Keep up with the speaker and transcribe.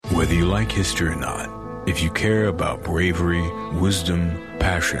Whether you like history or not, if you care about bravery, wisdom,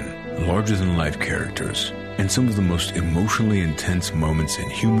 passion, larger-than-life characters, and some of the most emotionally intense moments in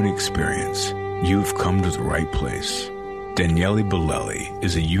human experience, you've come to the right place. Daniele Bolelli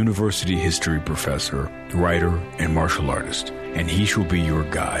is a university history professor, writer, and martial artist, and he shall be your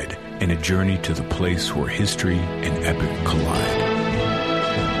guide in a journey to the place where history and epic collide.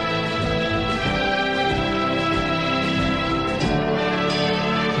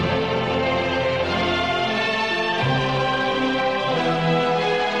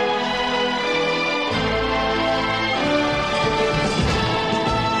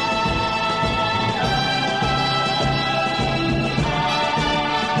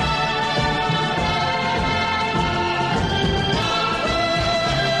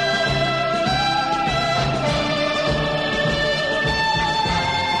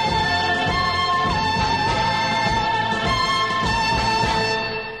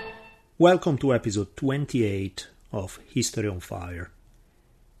 Welcome to episode 28 of History on Fire.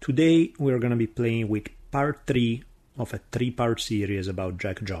 Today we're going to be playing with part 3 of a 3-part series about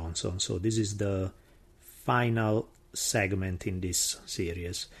Jack Johnson. So this is the final segment in this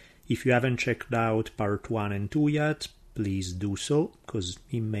series. If you haven't checked out part 1 and 2 yet, please do so, because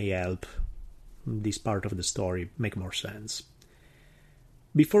it may help this part of the story make more sense.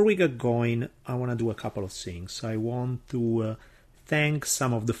 Before we get going, I want to do a couple of things. I want to thank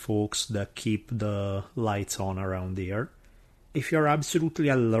some of the folks that keep the lights on around here. If you're absolutely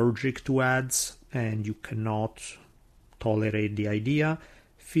allergic to ads and you cannot tolerate the idea,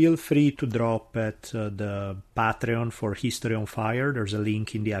 feel free to drop at the Patreon for History on Fire. There's a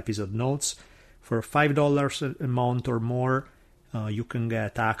link in the episode notes. For $5 a month or more, you can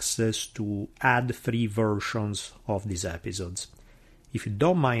get access to ad-free versions of these episodes. If you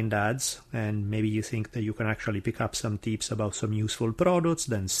don't mind ads, and maybe you think that you can actually pick up some tips about some useful products,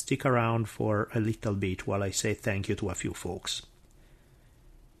 then stick around for a little bit while I say thank you to a few folks.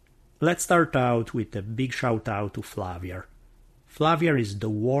 Let's start out with a big shout out to Flaviar. Flaviar is the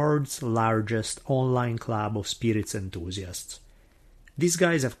world's largest online club of spirits enthusiasts. These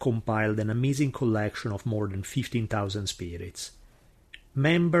guys have compiled an amazing collection of more than 15,000 spirits.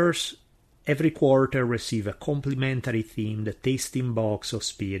 Members every quarter receive a complimentary themed tasting box of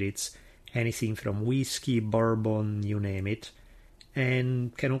spirits, anything from whiskey, bourbon, you name it,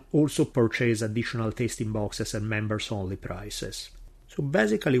 and can also purchase additional tasting boxes at members-only prices. So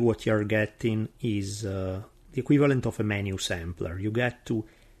basically what you're getting is the equivalent of a menu sampler. You get to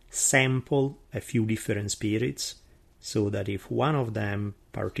sample a few different spirits, so that if one of them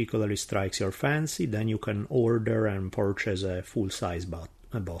particularly strikes your fancy, then you can order and purchase a full-size bottle.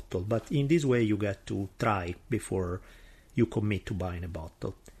 But in this way you get to try before you commit to buying a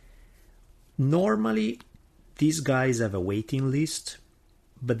bottle. Normally these guys have a waiting list,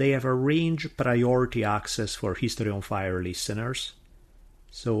 but they have arranged priority access for History on Fire listeners.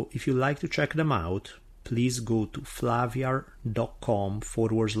 So if you'd like to check them out, please go to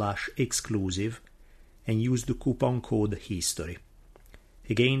flaviar.com/exclusive and use the coupon code HISTORY.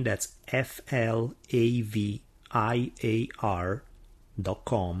 Again, that's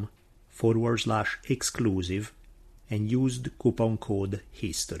flaviar.com/exclusive and use the coupon code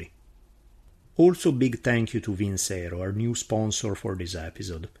HISTORY. Also, big thank you to Vincero, our new sponsor for this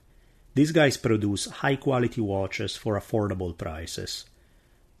episode. These guys produce high quality watches for affordable prices.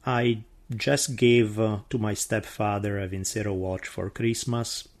 I just gave to my stepfather a Vincero watch for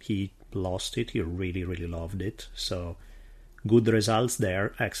Christmas. He lost it, he really loved it, so good results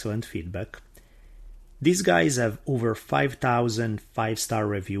there, excellent feedback. These guys have over 5,000 5-star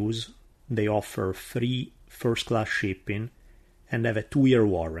reviews, they offer free first-class shipping, and have a 2-year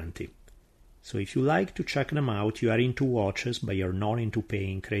warranty. So if you like to check them out, you are into watches but you're not into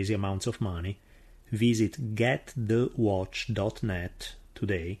paying crazy amounts of money, visit getthewatch.net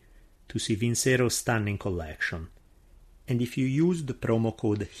today to see Vincero's stunning collection. And if you use the promo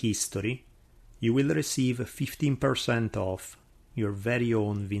code HISTORY, you will receive 15% off your very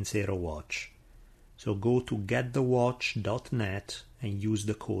own Vincero watch. So go to getthewatch.net and use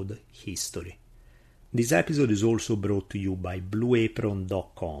the code HISTORY. This episode is also brought to you by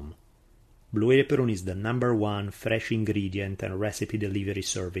BlueApron.com. Blue Apron is the #1 fresh ingredient and recipe delivery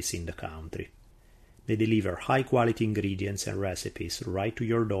service in the country. They deliver high-quality ingredients and recipes right to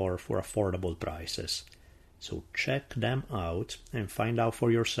your door for affordable prices. So check them out and find out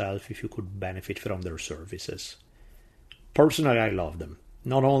for yourself if you could benefit from their services. Personally, I love them.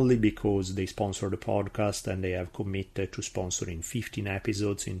 Not only because they sponsor the podcast and they have committed to sponsoring 15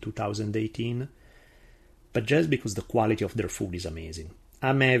 episodes in 2018, but just because the quality of their food is amazing.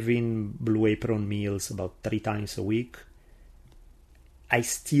 I'm having Blue Apron meals about 3 times a week. I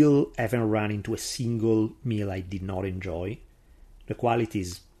still haven't run into a single meal I did not enjoy. The quality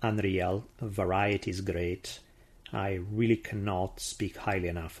is unreal, the variety is great. I really cannot speak highly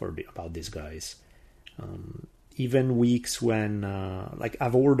enough about these guys. Even weeks when,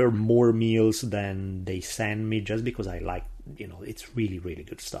 I've ordered more meals than they send me just because I like, it's really, really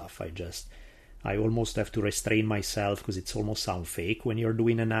good stuff. I almost have to restrain myself because it's almost sound fake when you're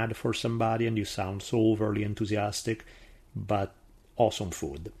doing an ad for somebody and you sound so overly enthusiastic, but awesome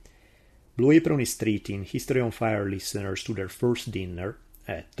food. Blue Apron is treating History on Fire listeners to their first dinner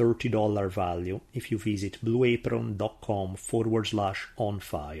at $30 value if you visit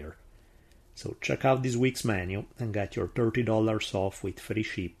blueapron.com/onfire. So check out this week's menu and get your $30 off with free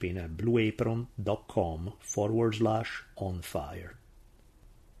shipping at blueapron.com/onfire.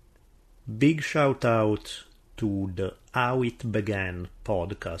 Big shout out to the How It Began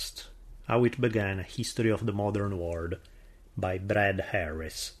podcast. How It Began, A History of the Modern World by Brad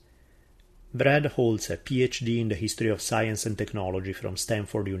Harris. Brad holds a PhD in the history of science and technology from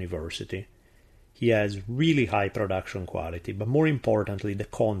Stanford University. He has really high production quality, but more importantly, the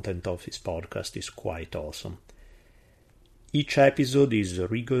content of his podcast is quite awesome. Each episode is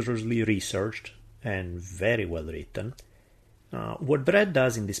rigorously researched and very well written. What Brad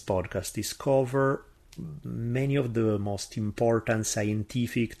does in this podcast is cover many of the most important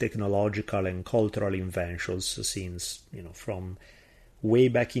scientific, technological, and cultural inventions since, from way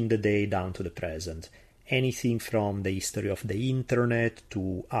back in the day down to the present. Anything from the history of the internet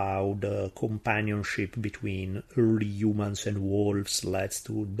to how the companionship between early humans and wolves led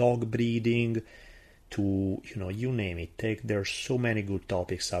to dog breeding to, you name it. There's so many good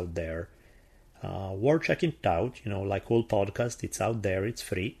topics out there. Worth checking it out. Like all podcasts, it's out there, it's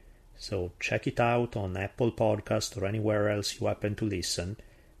free. So check it out on Apple Podcast or anywhere else you happen to listen.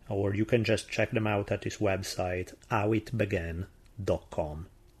 Or you can just check them out at his website, howitbegan.com.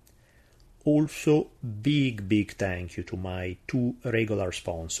 Also, big thank you to my two regular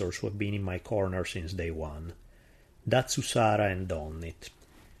sponsors who have been in my corner since day one. Datsusara and Donnit.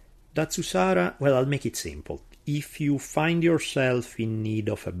 Datsusara, well, I'll make it simple. If you find yourself in need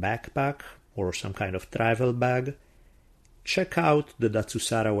of a backpack or some kind of travel bag, check out the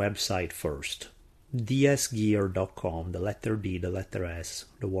Datsusara website first. dsgear.com, the letter D, the letter S,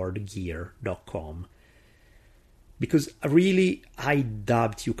 the word gear.com. Because really, I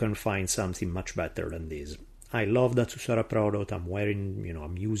doubt you can find something much better than this. I love Datsusara product. I'm wearing,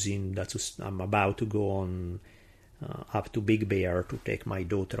 I'm using Datsusara. I'm about to go on up to Big Bear to take my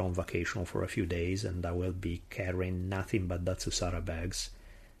daughter on vacation for a few days, and I will be carrying nothing but Datsusara bags.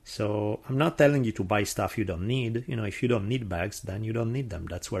 So I'm not telling you to buy stuff you don't need. If you don't need bags, then you don't need them.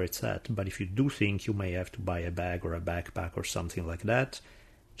 That's where it's at. But if you do think you may have to buy a bag or a backpack or something like that,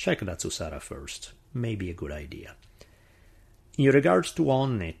 check Datsusara first. Maybe a good idea. In regards to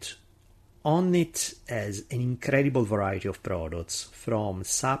Onnit has an incredible variety of products, from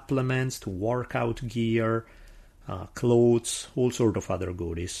supplements to workout gear, clothes, all sort of other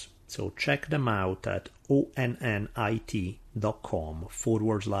goodies. So check them out at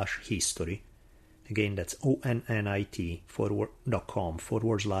onnit.com/history. Again, that's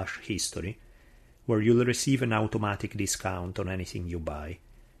onnit.com/history, where you'll receive an automatic discount on anything you buy.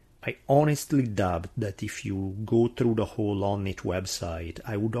 I honestly doubt that if you go through the whole Onnit website,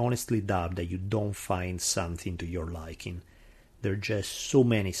 I would honestly doubt that you don't find something to your liking. There are just so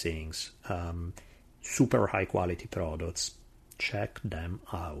many things. Super high quality products. Check them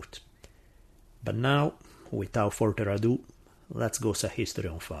out. But now, without further ado, let's go set history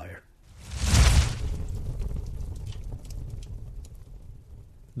on fire.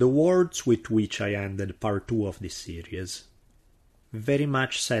 The words with which I ended part 2 of this series very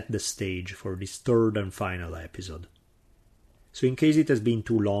much set the stage for this third and final episode. So in case it has been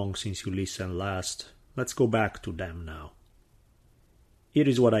too long since you listened last, let's go back to them now. Here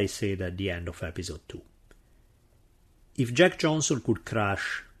is what I said at the end of episode 2. If Jack Johnson could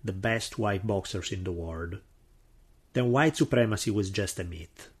crush the best white boxers in the world, then white supremacy was just a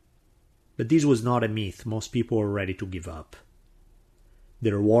myth. But this was not a myth most people were ready to give up.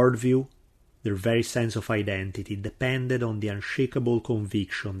 Their worldview, their very sense of identity depended on the unshakable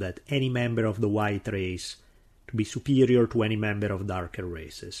conviction that any member of the white race to be superior to any member of darker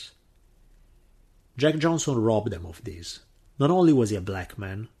races. Jack Johnson robbed them of this. Not only was he a black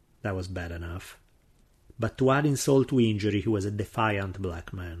man, that was bad enough, but to add insult to injury, he was a defiant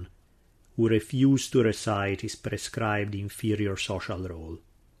black man who refused to recite his prescribed inferior social role.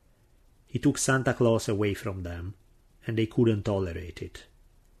 He took Santa Claus away from them, and they couldn't tolerate it.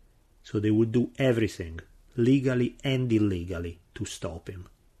 So they would do everything, legally and illegally, to stop him.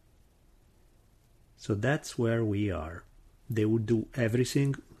 So that's where we are. they would do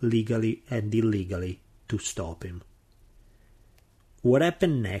everything legally and illegally to stop him. What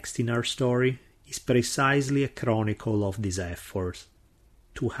happened next in our story is precisely a chronicle of these efforts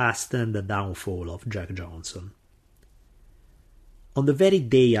to hasten the downfall of Jack Johnson. On the very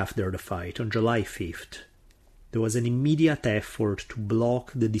day after the fight, on July 5th, there was an immediate effort to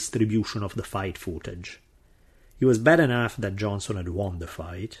block the distribution of the fight footage. It was bad enough that Johnson had won the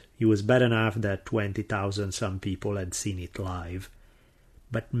fight. It was bad enough that 20,000 some people had seen it live.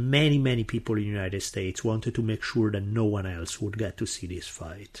 But many people in the United States wanted to make sure that no one else would get to see this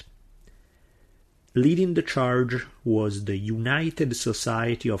fight. Leading the charge was the United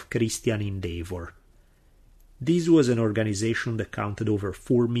Society of Christian Endeavor. This was an organization that counted over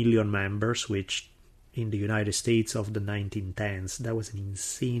 4 million members, which in the United States of the 1910s, that was an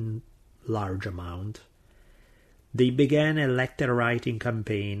insane large amount. They began a letter-writing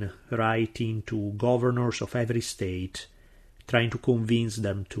campaign, writing to governors of every state, trying to convince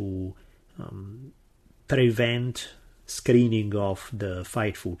them to prevent screening of the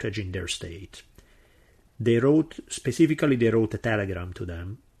fight footage in their state. They wrote a telegram to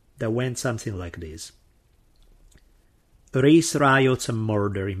them that went something like this. Race riots and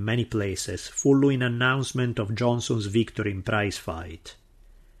murder in many places following announcement of Johnson's victory in prize fight.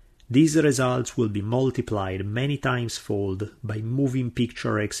 These results will be multiplied many times fold by moving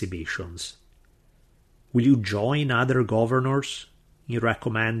picture exhibitions. Will you join other governors in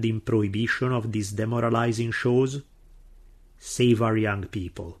recommending prohibition of these demoralizing shows? Save our young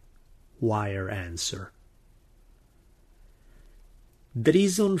people. Wire answer. The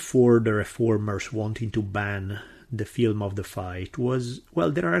reason for the reformers wanting to ban the film of the fight was,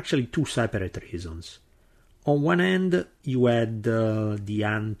 well, there are actually two separate reasons. On one end, you had the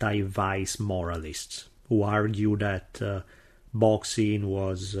anti-vice moralists who argue that boxing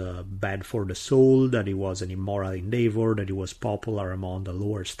was bad for the soul, that it was an immoral endeavor, that it was popular among the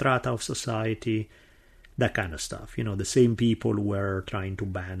lower strata of society, that kind of stuff. You know, the same people who were trying to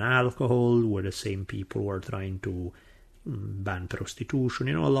ban alcohol were the same people who were trying to ban prostitution.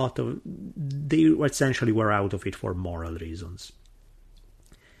 You know, they essentially were out of it for moral reasons.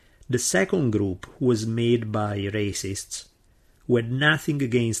 The second group was made by racists who had nothing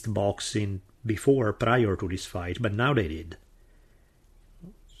against boxing prior to this fight, but now they did.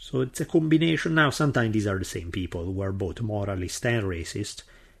 So it's a combination. Now, sometimes these are the same people who are both moralist and racist.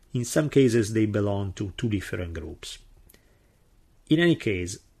 In some cases, they belong to two different groups. In any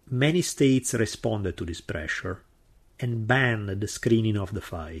case, many states responded to this pressure and banned the screening of the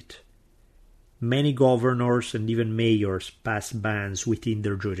fight. Many governors and even mayors passed bans within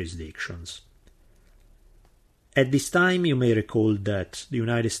their jurisdictions. At this time, you may recall that the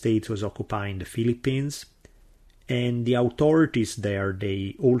United States was occupying the Philippines, and the authorities there,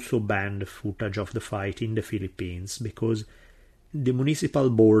 they also banned footage of the fight in the Philippines because the municipal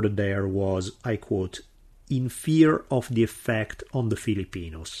board there was, I quote, in fear of the effect on the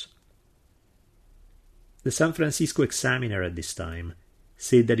Filipinos. The San Francisco Examiner at this time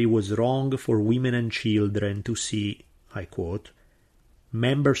said that it was wrong for women and children to see, I quote,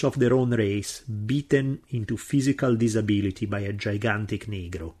 members of their own race beaten into physical disability by a gigantic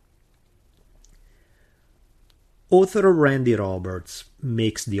Negro. Author Randy Roberts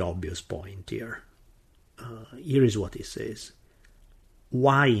makes the obvious point here. Here is what he says.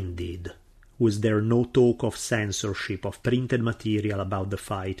 Why, indeed, was there no talk of censorship of printed material about the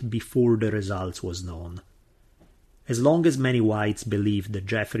fight before the results was known? As long as many whites believed that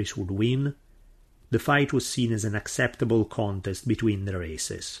Jeffries would win, the fight was seen as an acceptable contest between the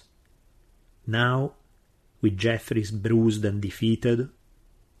races. Now, with Jeffries bruised and defeated,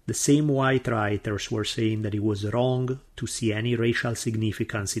 the same white writers were saying that it was wrong to see any racial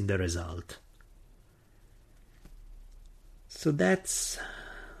significance in the result. So that's,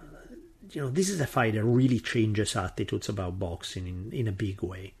 this is a fight that really changes attitudes about boxing in a big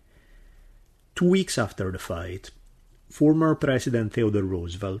way. 2 weeks after the fight, former President Theodore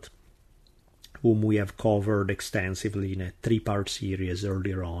Roosevelt, whom we have covered extensively in a 3-part series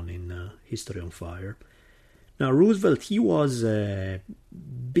earlier on in History on Fire. Now, Roosevelt, he was a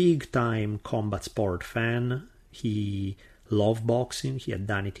big-time combat sport fan. He loved boxing. He had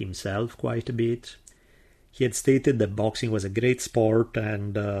done it himself quite a bit. He had stated that boxing was a great sport,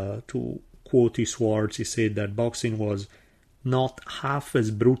 and to quote his words, he said that boxing was not half as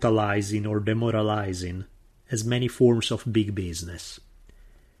brutalizing or demoralizing as many forms of big business.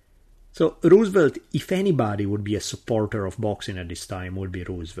 So Roosevelt, if anybody would be a supporter of boxing at this time, would be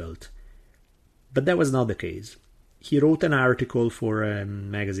Roosevelt. But that was not the case. He wrote an article for a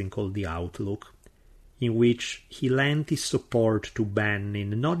magazine called The Outlook, in which he lent his support to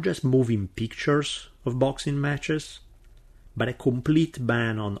banning not just moving pictures of boxing matches, but a complete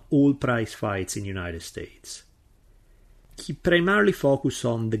ban on all prize fights in the United States. He primarily focused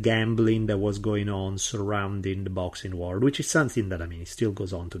on the gambling that was going on surrounding the boxing world, which is something that, it still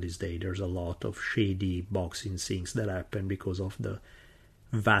goes on to this day. There's a lot of shady boxing things that happen because of the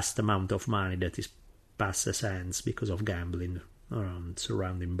vast amount of money that is passes hands because of gambling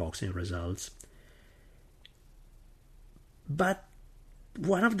surrounding boxing results. But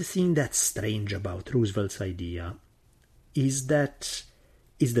one of the things that's strange about Roosevelt's idea is the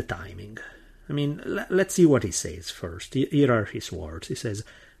timing. Let's see what he says first. Here are his words. He says,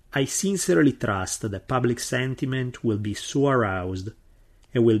 "I sincerely trust that public sentiment will be so aroused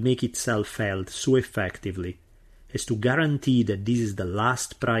and will make itself felt so effectively as to guarantee that this is the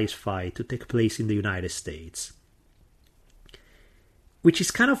last prize fight to take place in the United States." Which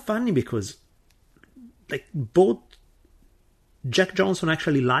is kind of funny because both Jack Johnson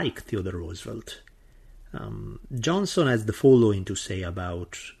actually liked Theodore Roosevelt. Johnson has the following to say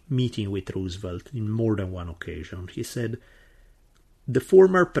about meeting with Roosevelt in more than one occasion. He said, "The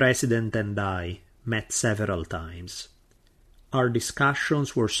former president and I met several times. Our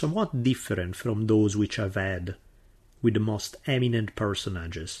discussions were somewhat different from those which I've had with the most eminent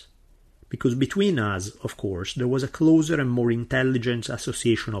personages, because between us, of course, there was a closer and more intelligent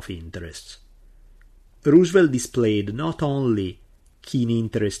association of interests. Roosevelt displayed not only keen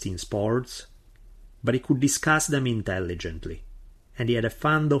interest in sports, but he could discuss them intelligently, and he had a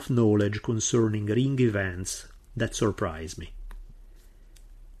fund of knowledge concerning ring events that surprised me."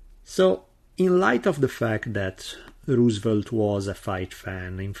 So, in light of the fact that Roosevelt was a fight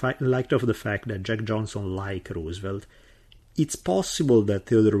fan, in light of the fact that Jack Johnson liked Roosevelt, it's possible that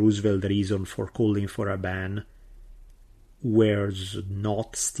Theodore Roosevelt's reason for calling for a ban was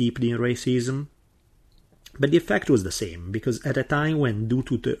not steeped in racism, but the effect was the same, because at a time when, due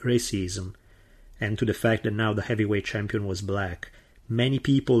to the racism and to the fact that now the heavyweight champion was black, many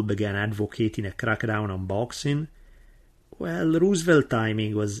people began advocating a crackdown on boxing, well, Roosevelt's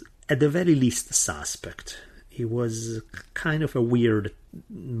timing was at the very least suspect. It was kind of a weird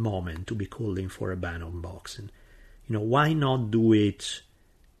moment to be calling for a ban on boxing. Why not do it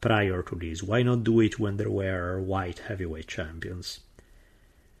prior to this? Why not do it when there were white heavyweight champions?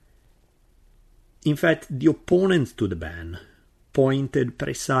 In fact, the opponents to the ban pointed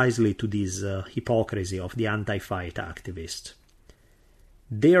precisely to this hypocrisy of the anti-fight activists.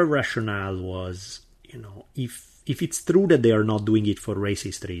 Their rationale was, if it's true that they are not doing it for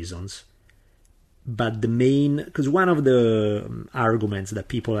racist reasons, but because one of the arguments that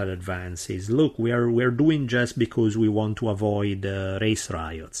people had advanced is, look, we're doing just because we want to avoid race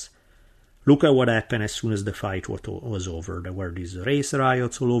riots. Look at what happened as soon as the fight was over. There were these race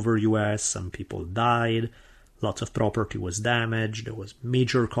riots all over US, some people died, lots of property was damaged, there was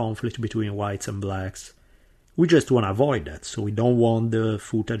major conflict between whites and blacks. We just want to avoid that, so we don't want the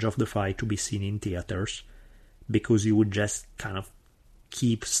footage of the fight to be seen in theaters, because you would just kind of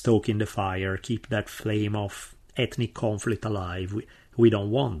keep stoking the fire, keep that flame of ethnic conflict alive. We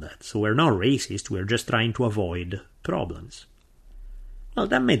don't want that. So we're not racist, we're just trying to avoid problems. Well,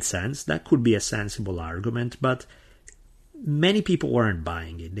 that made sense. That could be a sensible argument, but many people weren't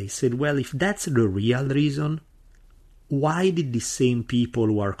buying it. They said, well, if that's the real reason, why did the same people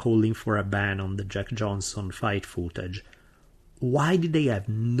who are calling for a ban on the Jack Johnson fight footage, why did they have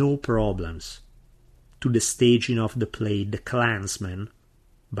no problems to the staging of the play The Klansman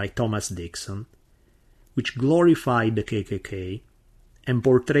by Thomas Dixon, which glorified the KKK and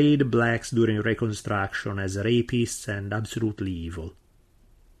portrayed blacks during Reconstruction as rapists and absolutely evil?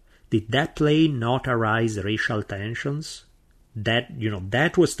 Did that play not arise racial tensions?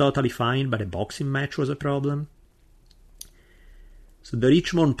 That was totally fine, but a boxing match was a problem? So the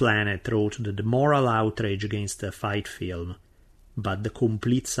Richmond Planet wrote that the moral outrage against the fight film, but the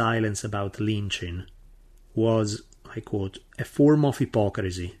complete silence about lynching, was, I quote, a form of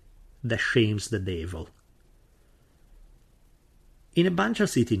hypocrisy that shames the devil. In a bunch of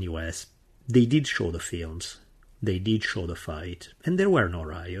cities in the US, they did show the films, they did show the fight, and there were no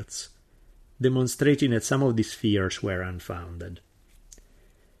riots, demonstrating that some of these fears were unfounded.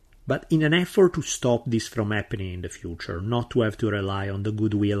 But in an effort to stop this from happening in the future, not to have to rely on the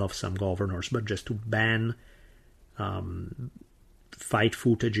goodwill of some governors, but just to ban fight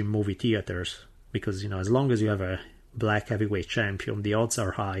footage in movie theaters, because, as long as you have a black heavyweight champion, the odds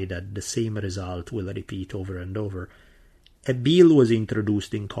are high that the same result will repeat over and over. A bill was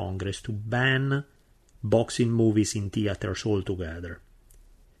introduced in Congress to ban boxing movies in theaters altogether.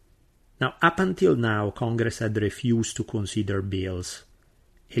 Now, up until now, Congress had refused to consider bills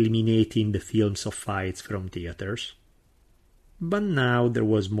eliminating the films of fights from theaters. But now there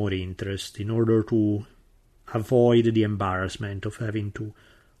was more interest in order to avoid the embarrassment of having to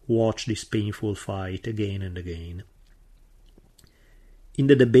watch this painful fight again and again. In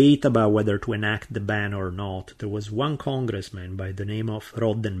the debate about whether to enact the ban or not, there was one congressman by the name of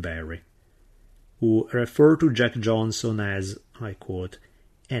Roddenberry who referred to Jack Johnson as, I quote,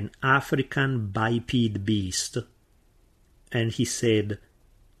 an African biped beast, and he said,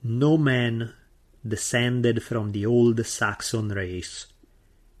 "No man descended from the old Saxon race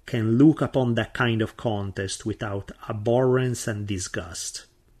can look upon that kind of contest without abhorrence and disgust."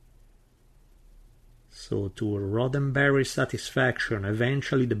 So to Roddenberry's satisfaction,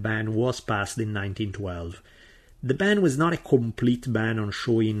 eventually the ban was passed in 1912. The ban was not a complete ban on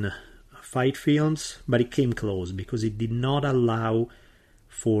showing fight films, but it came close because it did not allow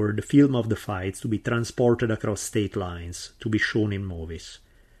for the film of the fights to be transported across state lines to be shown in movies.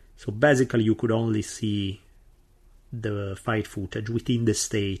 So basically you could only see the fight footage within the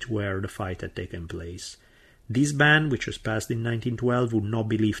state where the fight had taken place. This ban, which was passed in 1912, would not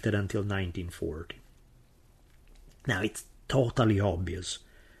be lifted until 1940. Now, it's totally obvious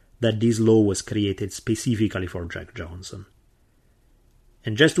that this law was created specifically for Jack Johnson.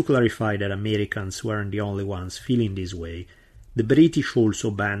 And just to clarify that Americans weren't the only ones feeling this way, the British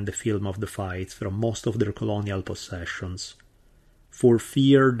also banned the film of the fights from most of their colonial possessions for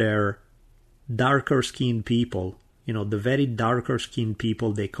fear their darker-skinned people, the very darker-skinned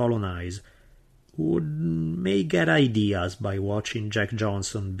people they colonize, may get ideas by watching Jack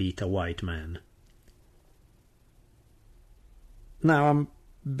Johnson beat a white man. Now, I'm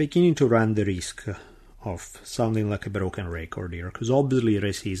beginning to run the risk of sounding like a broken record here, because obviously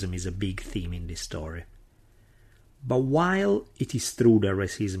racism is a big theme in this story. But while it is true that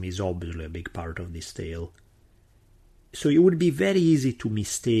racism is obviously a big part of this tale, so it would be very easy to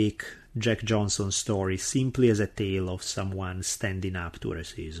mistake Jack Johnson's story simply as a tale of someone standing up to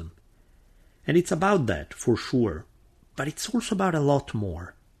racism. And it's about that, for sure, but it's also about a lot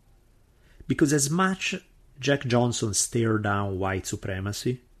more. Because as much Jack Johnson stared down white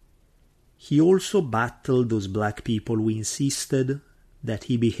supremacy, he also battled those black people who insisted that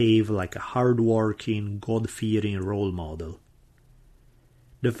he behave like a hard-working, God-fearing role model.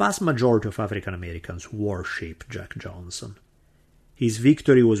 The vast majority of African Americans worship Jack Johnson. His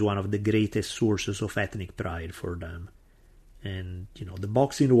victory was one of the greatest sources of ethnic pride for them. And, the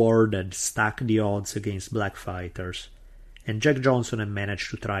boxing world had stacked the odds against black fighters, and Jack Johnson had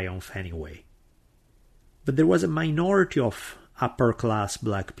managed to triumph anyway. But there was a minority of upper-class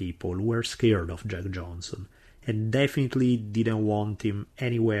black people who were scared of Jack Johnson and definitely didn't want him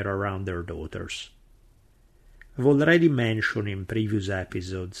anywhere around their daughters. I've already mentioned in previous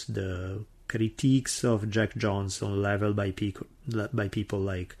episodes the critiques of Jack Johnson leveled by people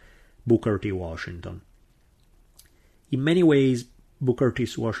like Booker T. Washington. In many ways, Booker T.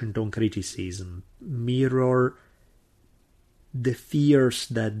 Washington criticism mirror the fears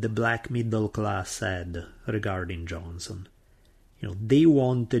that the black middle class had regarding Johnson. They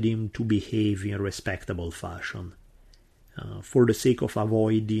wanted him to behave in a respectable fashion, for the sake of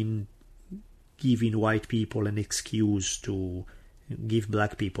avoiding giving white people an excuse to give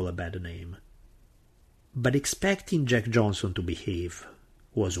black people a bad name. But expecting Jack Johnson to behave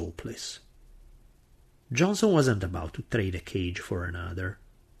was hopeless. Johnson wasn't about to trade a cage for another.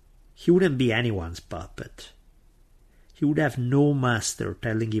 He wouldn't be anyone's puppet. He would have no master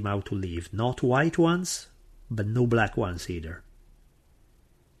telling him how to live, not white ones, but no black ones either.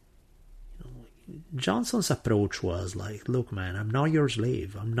 Johnson's approach was like, look man, I'm not your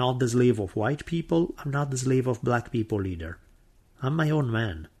slave. I'm not the slave of white people. I'm not the slave of black people either. I'm my own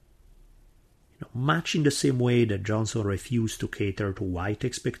man. Much in the same way that Johnson refused to cater to white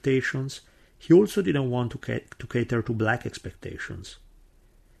expectations, he also didn't want to cater to black expectations.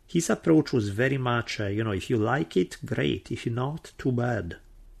 His approach was very much, if you like it, great. If you not, too bad.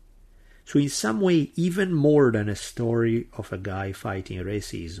 So in some way, even more than a story of a guy fighting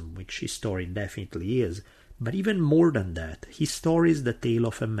racism, which his story definitely is, but even more than that, his story is the tale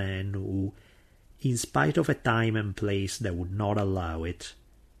of a man who, in spite of a time and place that would not allow it,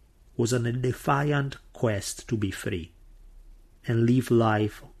 was on a defiant quest to be free and live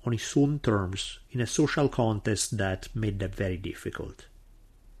life on his own terms in a social context that made that very difficult.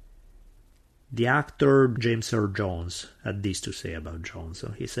 The actor James Earl Jones had this to say about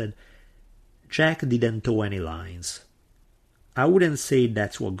Johnson. He said, Jack didn't toe any lines. I wouldn't say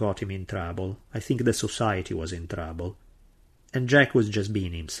that's what got him in trouble. I think the society was in trouble. And Jack was just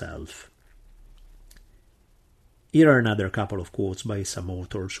being himself. Here are another couple of quotes by some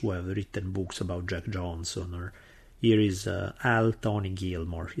authors who have written books about Jack Johnson. Or here is Al Tony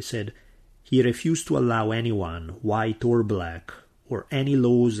Gilmore. He said, he refused to allow anyone, white or black, or any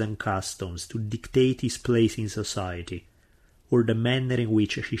laws and customs to dictate his place in society or the manner in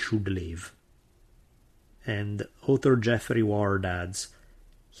which he should live. And author Jeffrey Ward adds,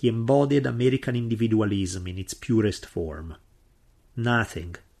 he embodied American individualism in its purest form.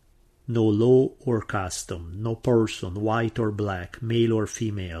 Nothing, no law or custom, no person, white or black, male or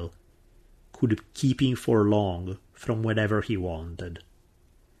female, could keep him for long from whatever he wanted.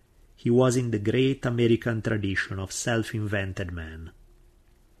 He was in the great American tradition of self-invented man.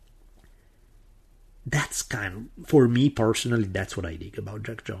 That's for me personally, that's what I dig about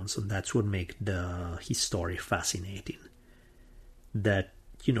Jack Johnson. That's what makes his story fascinating. That,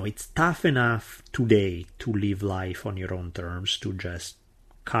 it's tough enough today to live life on your own terms, to just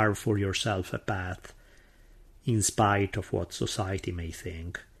carve for yourself a path in spite of what society may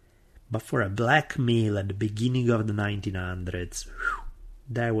think. But for a black male at the beginning of the 1900s,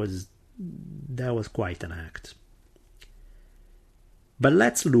 that was quite an act. But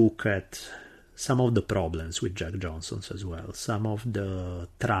let's look at some of the problems with Jack Johnson as well, some of the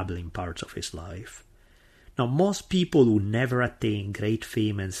troubling parts of his life. Now, most people who never attain great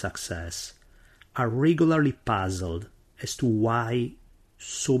fame and success are regularly puzzled as to why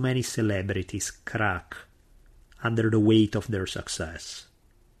so many celebrities crack under the weight of their success.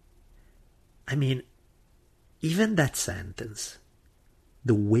 I mean, even that sentence,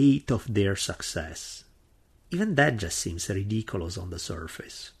 the weight of their success, even that just seems ridiculous on the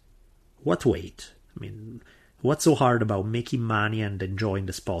surface. What weight? I mean, what's so hard about making money and enjoying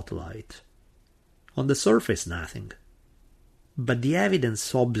the spotlight? On the surface, nothing. But the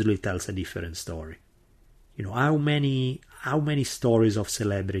evidence obviously tells a different story. How many stories of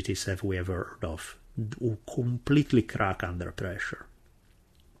celebrities have we ever heard of who completely crack under pressure?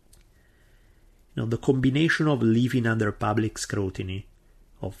 The combination of living under public scrutiny,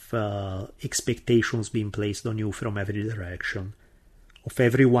 of expectations being placed on you from every direction, of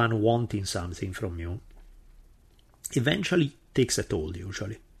everyone wanting something from you, eventually takes a toll,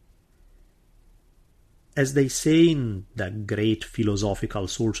 usually. As they say in that great philosophical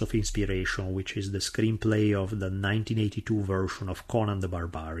source of inspiration, which is the screenplay of the 1982 version of Conan the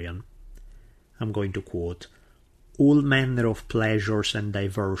Barbarian, I'm going to quote, "All manner of pleasures and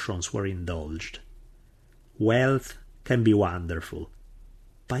diversions were indulged. Wealth can be wonderful,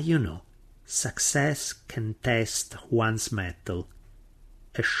 but success can test one's mettle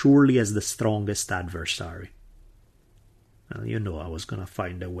as surely as the strongest adversary." Well, I was going to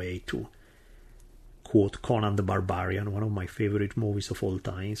find a way to quote Conan the Barbarian, one of my favorite movies of all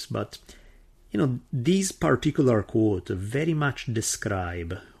times, but these particular quotes very much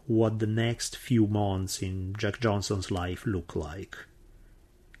describe what the next few months in Jack Johnson's life look like.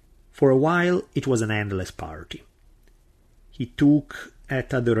 For a while, it was an endless party. He took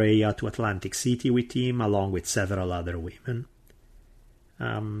Etta Dorea to Atlantic City with him, along with several other women.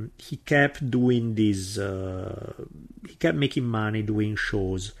 He kept doing he kept making money doing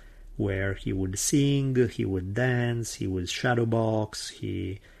shows where he would sing, he would dance, he would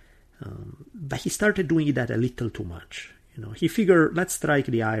shadowbox, but he started doing that a little too much. He figured, let's strike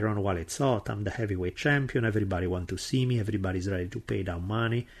the iron while it's hot. I'm the heavyweight champion, everybody wants to see me, everybody's ready to pay down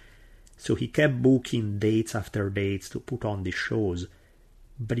money. So he kept booking dates after dates to put on these shows,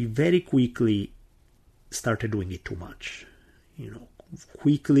 but he very quickly started doing it too much.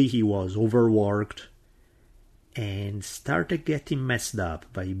 Quickly he was overworked and started getting messed up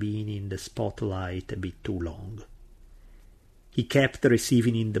by being in the spotlight a bit too long. He kept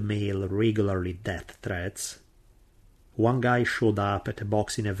receiving in the mail regularly death threats. One guy showed up at a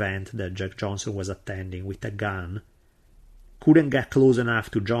boxing event that Jack Johnson was attending with a gun, couldn't get close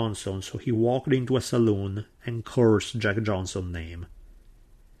enough to Johnson, so he walked into a saloon and cursed Jack Johnson's name.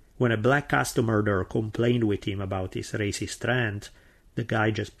 When a black customer there complained with him about his racist rant, the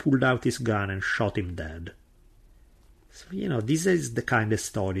guy just pulled out his gun and shot him dead. So, this is the kind of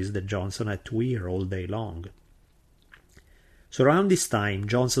stories that Johnson had to hear all day long. So around this time,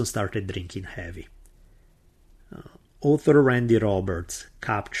 Johnson started drinking heavy. Author Randy Roberts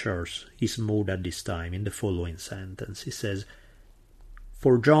captures his mood at this time in the following sentence. He says,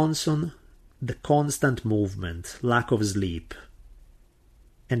 "For Johnson, the constant movement, lack of sleep,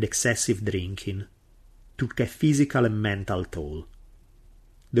 and excessive drinking took a physical and mental toll.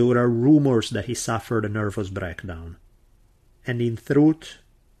 There were rumors that he suffered a nervous breakdown, and in truth,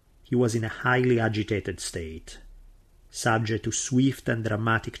 he was in a highly agitated state, subject to swift and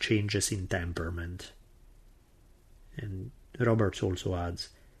dramatic changes in temperament." And Roberts also adds,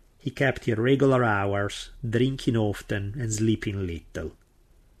 "He kept irregular hours, drinking often and sleeping little."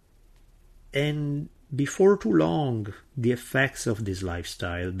 And before too long, the effects of this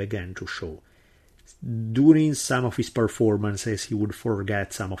lifestyle began to show. during some of his performances he would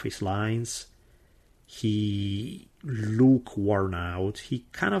forget some of his lines. He looked worn out. He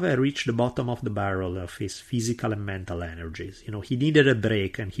kind of reached the bottom of the barrel of his physical and mental energies. He needed a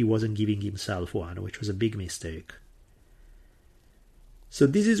break and he wasn't giving himself one, which was a big mistake. So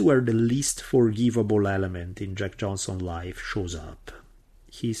this is where the least forgivable element in Jack Johnson's life shows up.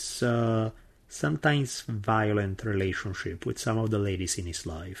 His sometimes violent relationship with some of the ladies in his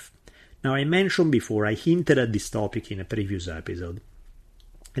life. Now, I mentioned before, I hinted at this topic in a previous episode.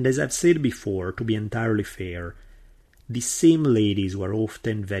 And as I've said before, to be entirely fair, these same ladies were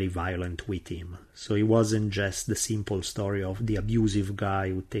often very violent with him. So it wasn't just the simple story of the abusive guy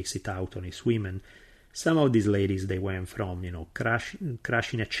who takes it out on his women. Some of these ladies, they went from,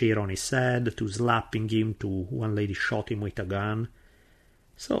 crashing a chair on his head, to slapping him, to one lady shot him with a gun.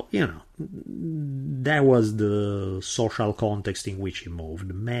 So, that was the social context in which he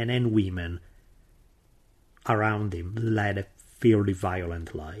moved. Men and women around him led a fairly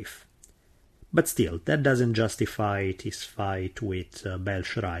violent life. But still, that doesn't justify his fight with Belle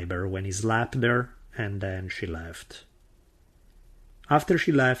Schreiber when he slapped her and then she left. After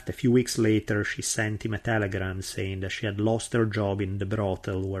she left, a few weeks later, she sent him a telegram saying that she had lost her job in the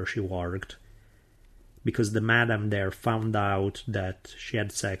brothel where she worked, because the madam there found out that she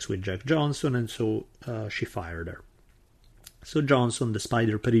had sex with Jack Johnson, and so she fired her. So Johnson, despite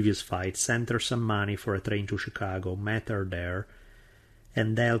her previous fight, sent her some money for a train to Chicago, met her there,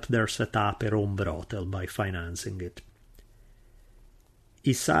 and helped her set up her own brothel by financing it.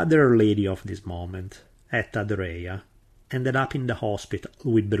 His other lady of this moment, Etta Dorea, ended up in the hospital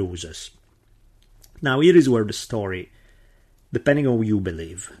with bruises. Now here is where the story, depending on who you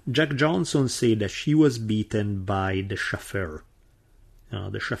believe. Jack Johnson said that she was beaten by the chauffeur.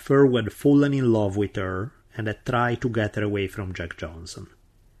 The chauffeur who had fallen in love with her and had tried to get her away from Jack Johnson.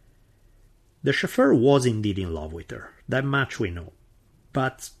 The chauffeur was indeed in love with her, that much we know.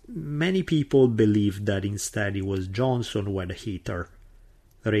 But many people believe that instead it was Johnson who had hit her,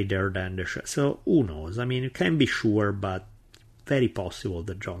 rather than the chauffeur. So who knows? I mean, you can't be sure, but very possible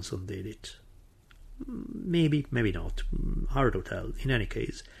that Johnson did it. Maybe, maybe not. Hard to tell. In any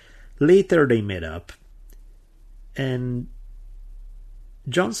case, later they met up, and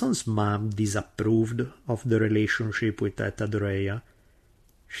Johnson's mom disapproved of the relationship with Etta Dorea.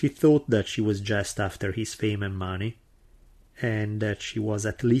 She thought that she was just after his fame and money, and that she was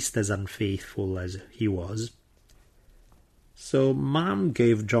at least as unfaithful as he was. So Mom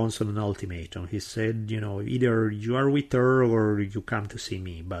gave Johnson an ultimatum. He said, either you are with her or you come to see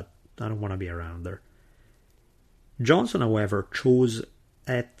me, but I don't want to be around her. Johnson, however, chose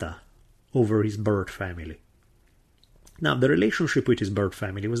Etta over his birth family. Now, the relationship with his birth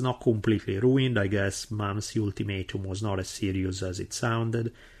family was not completely ruined. I guess Mom's ultimatum was not as serious as it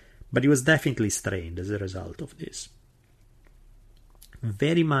sounded, but it was definitely strained as a result of this.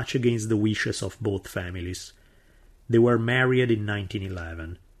 Very much against the wishes of both families, they were married in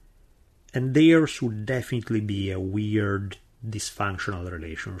 1911, and theirs would definitely be a weird, dysfunctional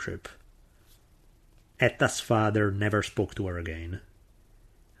relationship. Etta's father never spoke to her again.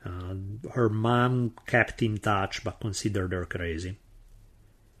 Her mom kept in touch but considered her crazy.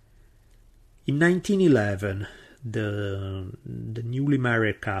 In 1911, the newly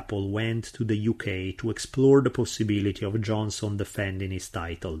married couple went to the UK to explore the possibility of Johnson defending his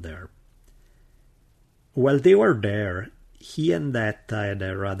title there. While they were there, he and Etta had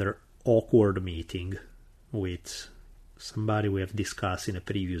a rather awkward meeting with somebody we have discussed in a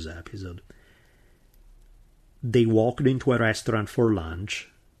previous episode. They walked into a restaurant for lunch,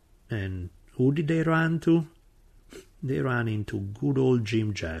 and who did they run to? They ran into good old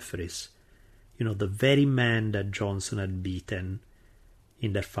Jim Jeffries, the very man that Johnson had beaten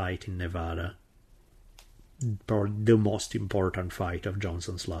in that fight in Nevada. The most important fight of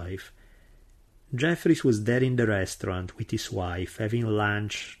Johnson's life. Jeffries was there in the restaurant with his wife, having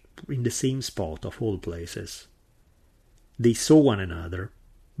lunch in the same spot of all places. They saw one another,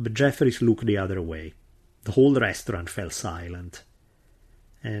 but Jeffries looked the other way. The whole restaurant fell silent.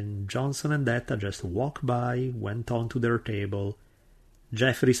 And Johnson and Etta just walked by, went on to their table.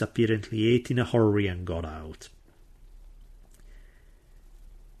 Jeffries apparently ate in a hurry and got out.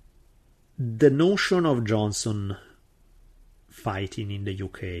 The notion of Johnson fighting in the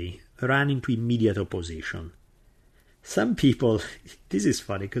UK ran into immediate opposition. Some people, this is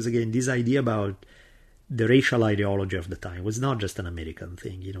funny because again, this idea about the racial ideology of the time was not just an American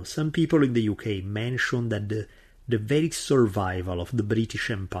thing. Some people in the UK mentioned that the very survival of the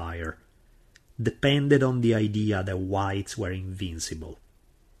British Empire depended on the idea that whites were invincible.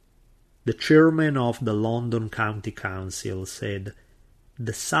 The chairman of the London County Council said,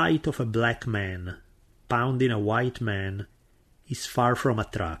 "The sight of a black man pounding a white man is far from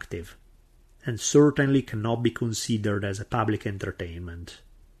attractive, and certainly cannot be considered as a public entertainment.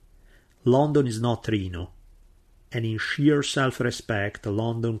 London is not Reno, and in sheer self-respect,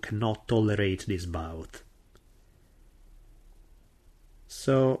 London cannot tolerate this bout.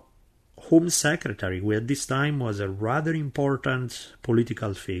 So, Home Secretary, who at this time was a rather important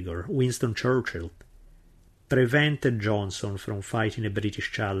political figure, Winston Churchill, prevented Johnson from fighting a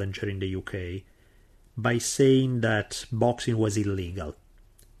British challenger in the UK by saying that boxing was illegal,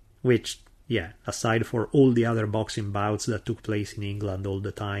 which, yeah, aside for all the other boxing bouts that took place in England all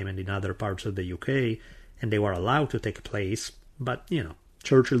the time and in other parts of the UK, and they were allowed to take place, but,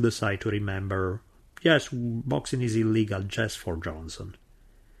 Churchill decided to remember, yes, boxing is illegal just for Johnson.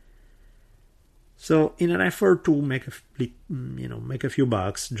 So, in an effort to make a few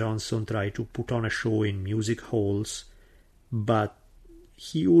bucks, Johnson tried to put on a show in music halls, but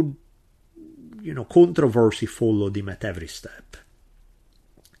he would, controversy followed him at every step.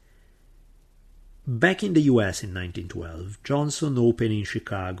 Back in the US in 1912, Johnson opened in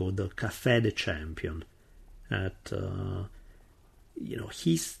Chicago the Café de Champion. What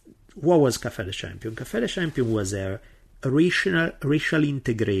was Café de Champion? Café de Champion was a racially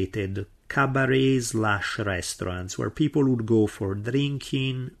integrated cabaret/restaurants where people would go for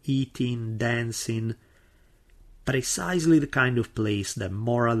drinking, eating, dancing. Precisely the kind of place that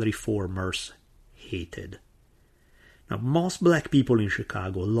moral reformers hated. Now, most black people in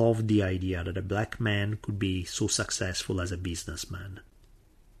Chicago loved the idea that a black man could be so successful as a businessman.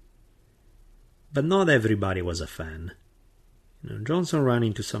 But not everybody was a fan. Johnson ran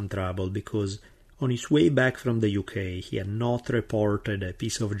into some trouble because on his way back from the UK, he had not reported a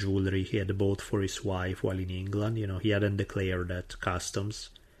piece of jewelry he had bought for his wife while in England. He hadn't declared at customs.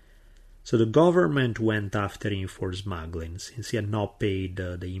 So the government went after him for smuggling, since he had not paid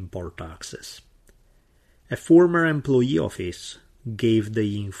the import taxes. A former employee of his gave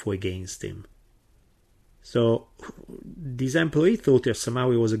the info against him. So this employee thought that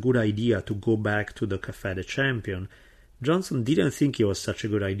somehow it was a good idea to go back to the Café de Champion. Johnson didn't think it was such a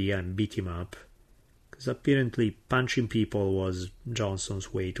good idea and beat him up, because apparently punching people was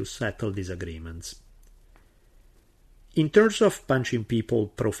Johnson's way to settle disagreements. In terms of punching people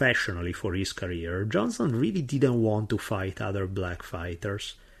professionally for his career, Johnson really didn't want to fight other black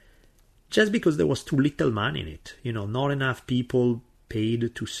fighters, just because there was too little money in it. Not enough people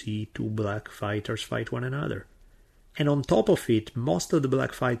paid to see two black fighters fight one another. And on top of it, most of the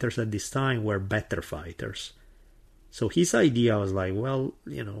black fighters at this time were better fighters. So his idea was like,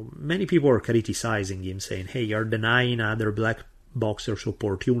 many people were criticizing him, saying, hey, you're denying other black boxers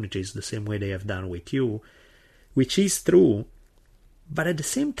opportunities the same way they have done with you, which is true. But at the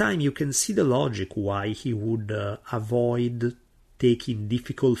same time, you can see the logic why he would avoid taking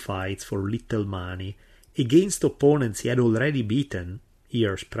difficult fights for little money against opponents he had already beaten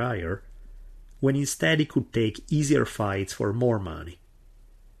years prior, when instead he could take easier fights for more money.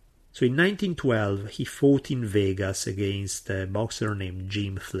 So in 1912, he fought in Vegas against a boxer named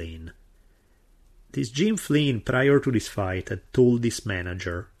Jim Flynn. This Jim Flynn, prior to this fight, had told his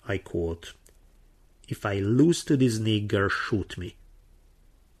manager, I quote, "If I lose to this nigger, shoot me."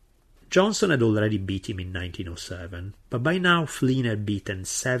 Johnson had already beat him in 1907, but by now Flynn had beaten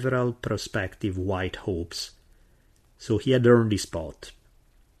several prospective white hopes, so he had earned his spot.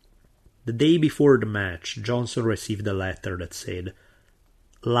 The day before the match, Johnson received a letter that said,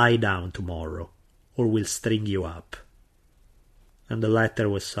 "Lie down tomorrow, or we'll string you up." And the letter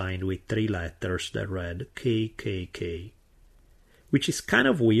was signed with 3 letters that read KKK, which is kind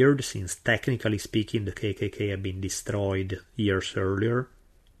of weird since technically speaking the KKK had been destroyed years earlier,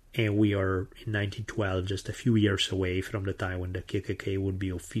 and we are in 1912, just a few years away from the time when the KKK would be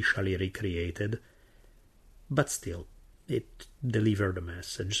officially recreated. But still, it delivered a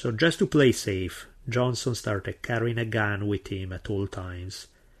message. So just to play safe, Johnson started carrying a gun with him at all times,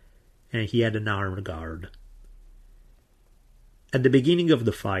 and he had an armed guard. At the beginning of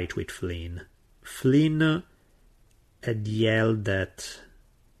the fight with Flynn had yelled at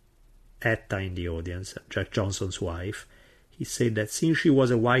Etta in the audience, Jack Johnson's wife. He said that since she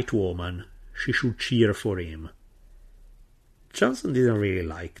was a white woman, she should cheer for him. Johnson didn't really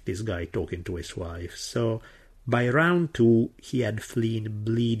like this guy talking to his wife, so by round 2, he had Flynn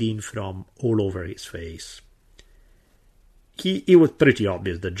bleeding from all over his face. It was pretty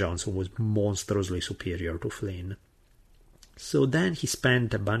obvious that Johnson was monstrously superior to Flynn. So then he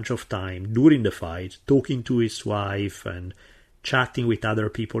spent a bunch of time during the fight talking to his wife and chatting with other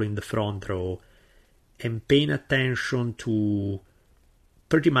people in the front row and paying attention to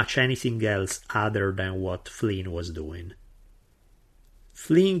pretty much anything else other than what Flynn was doing.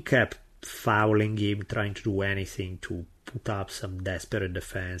 Flynn kept fouling him, trying to do anything to put up some desperate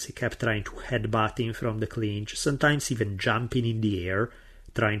defense. He kept trying to headbutt him from the clinch, sometimes even jumping in the air,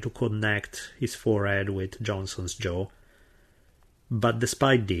 trying to connect his forehead with Johnson's jaw. But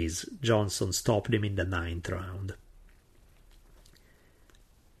despite this, Johnson stopped him in the 9th round.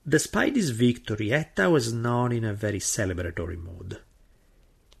 Despite this victory, Etta was not in a very celebratory mood.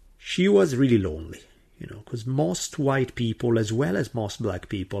 She was really lonely, because most white people, as well as most black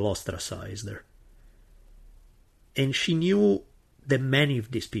people, ostracized her. And she knew that many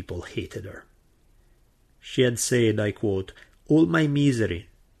of these people hated her. She had said, I quote, "All my misery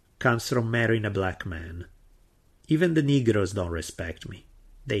comes from marrying a black man. Even the Negroes don't respect me.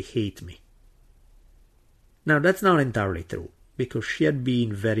 They hate me." Now, that's not entirely true, because she had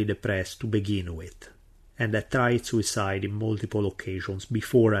been very depressed to begin with, and had tried suicide in multiple occasions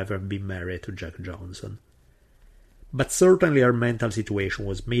before ever being married to Jack Johnson. But certainly her mental situation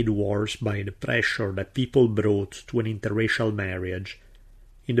was made worse by the pressure that people brought to an interracial marriage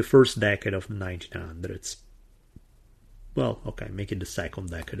in the first decade of the 1900s. Well, okay, make it the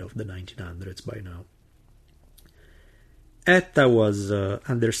second decade of the 1900s by now. Etta was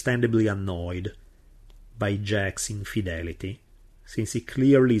understandably annoyed by Jack's infidelity, since he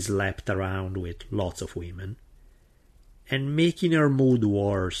clearly slept around with lots of women, and making her mood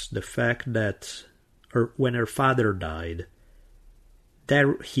worse, the fact that when her father died, that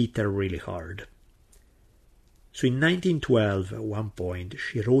hit her really hard. So in 1912, at one point,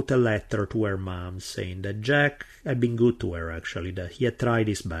 she wrote a letter to her mom saying that Jack had been good to her, actually, that he had tried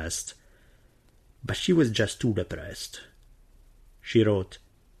his best, but she was just too depressed. She wrote,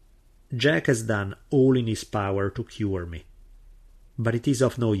 "Jack has done all in his power to cure me, but it is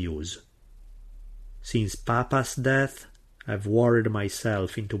of no use. Since Papa's death, I've worried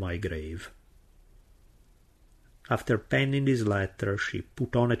myself into my grave." After penning this letter, she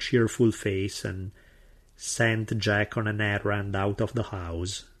put on a cheerful face and sent Jack on an errand out of the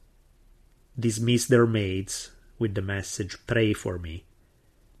house, dismissed their maids with the message, "Pray for me,"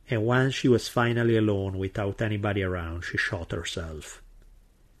 and once she was finally alone without anybody around, she shot herself.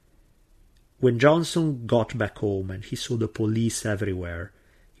 When Johnson got back home and he saw the police everywhere,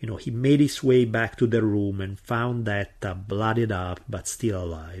 he made his way back to the room and found Etta bloodied up but still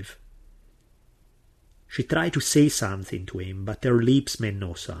alive. She tried to say something to him, but her lips made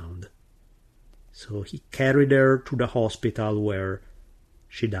no sound. So he carried her to the hospital where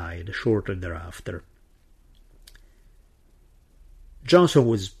she died shortly thereafter. Johnson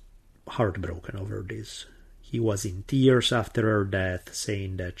was heartbroken over this. He was in tears after her death,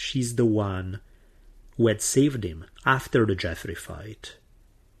 saying that she's the one who had saved him after the Jeffrey fight.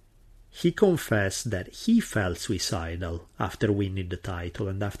 He confessed that he felt suicidal after winning the title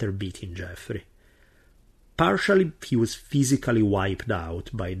and after beating Jeffrey. Partially, he was physically wiped out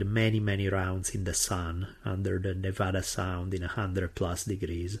by the many, many rounds in the sun under the Nevada Sound in 100+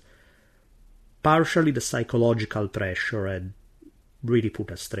 degrees. Partially, the psychological pressure had really put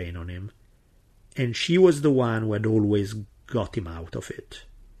a strain on him, and she was the one who had always got him out of it.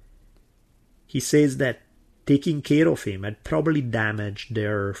 He says that taking care of him had probably damaged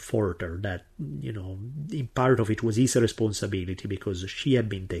their further, that, in part of it was his responsibility because she had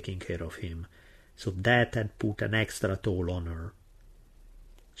been taking care of him. So that had put an extra toll on her.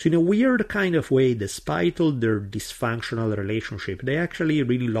 So in a weird kind of way, despite all their dysfunctional relationship, they actually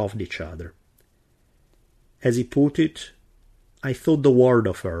really loved each other. As he put it, "I thought the world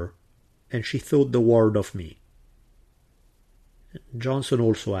of her, and she thought the world of me." Johnson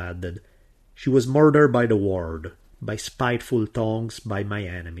also added, "She was murdered by the world, by spiteful tongues, by my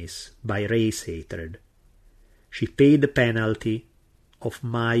enemies, by race hatred. She paid the penalty of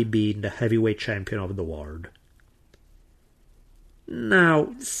my being the heavyweight champion of the world."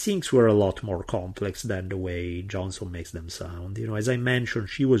 Now, things were a lot more complex than the way Johnson makes them sound. As I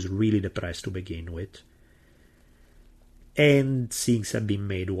mentioned, she was really depressed to begin with. And things have been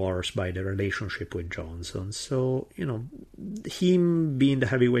made worse by the relationship with Johnson. So, him being the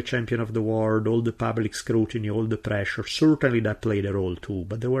heavyweight champion of the world, all the public scrutiny, all the pressure, certainly that played a role too,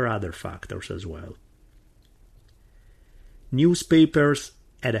 but there were other factors as well. Newspapers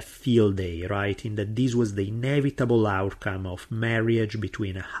had a field day writing that this was the inevitable outcome of marriage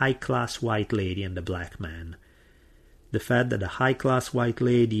between a high-class white lady and a black man. The fact that a high-class white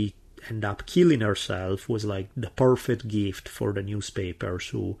lady ended up killing herself was like the perfect gift for the newspapers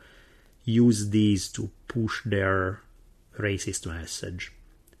who used these to push their racist message.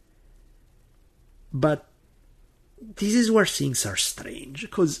 But this is where things are strange,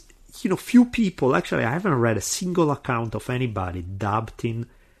 because few people, actually I haven't read a single account of anybody doubting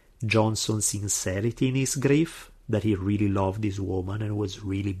Johnson's sincerity in his grief, that he really loved this woman and was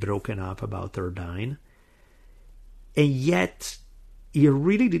really broken up about her dying. And yet, it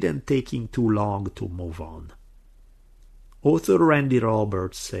really didn't take him too long to move on. Author Randy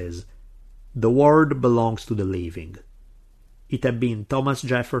Roberts says, "The world belongs to the living. It had been Thomas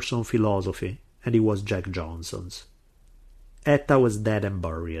Jefferson's philosophy, and it was Jack Johnson's. Etta was dead and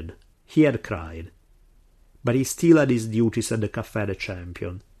buried. He had cried. But he still had his duties at the Café de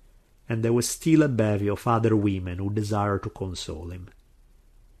Champion, and there was still a bevy of other women who desired to console him."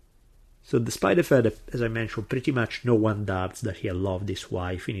 So despite the fact that, as I mentioned, pretty much no one doubts that he had loved his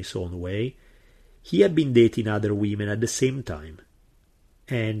wife in his own way, he had been dating other women at the same time.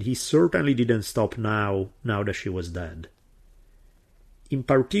 And he certainly didn't stop now that she was dead. In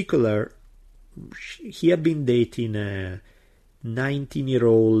particular, he had been dating a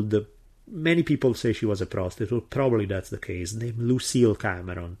 19-year-old, many people say she was a prostitute, probably that's the case, named Lucille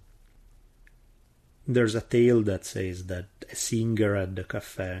Cameron. There's a tale that says that a singer at the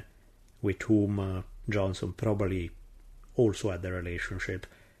cafe, with whom Johnson probably also had a relationship,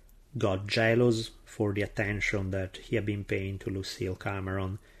 got jealous for the attention that he had been paying to Lucille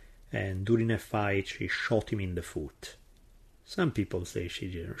Cameron, and during a fight she shot him in the foot. Some people say she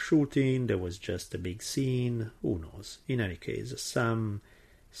didn't shoot him, there was just a big scene, who knows. In any case, some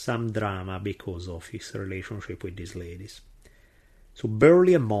drama because of his relationship with these ladies. So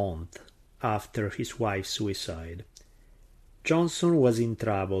barely a month after his wife's suicide, Johnson was in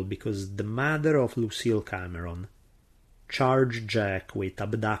trouble because the mother of Lucille Cameron charged Jack with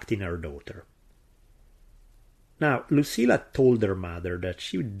abducting her daughter. Now, Lucille had told her mother that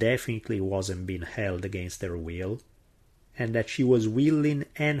she definitely wasn't being held against her will, and that she was willing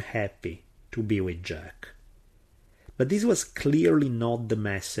and happy to be with Jack. But this was clearly not the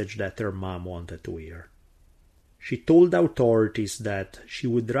message that her mom wanted to hear. She told authorities that she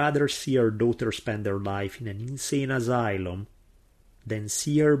would rather see her daughter spend her life in an insane asylum than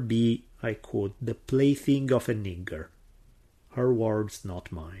see her be, I quote, "the plaything of a nigger." Her words,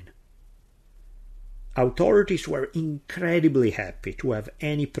 not mine. Authorities were incredibly happy to have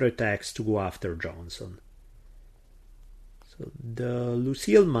any pretext to go after Johnson. So the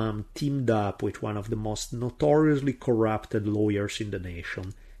Lucille mom teamed up with one of the most notoriously corrupted lawyers in the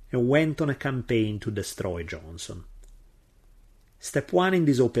nation and went on a campaign to destroy Johnson. Step one in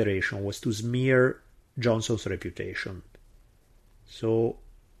this operation was to smear Johnson's reputation. So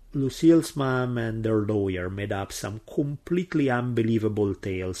Lucille's mom and their lawyer made up some completely unbelievable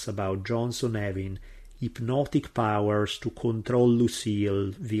tales about Johnson having hypnotic powers to control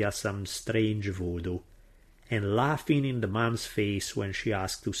Lucille via some strange voodoo, and laughing in the mom's face when she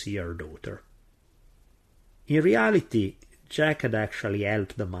asked to see her daughter. In reality, Jack had actually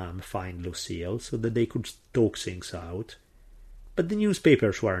helped the mom find Lucille so that they could talk things out, but the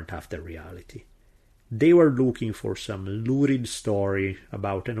newspapers weren't after reality. They were looking for some lurid story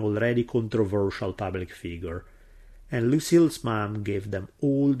about an already controversial public figure, and Lucille's mom gave them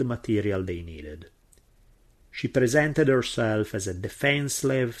all the material they needed. She presented herself as a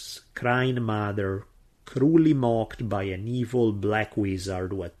defenseless, crying mother, cruelly mocked by an evil black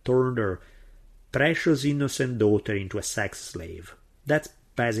wizard who had turned her precious innocent daughter into a sex slave. That's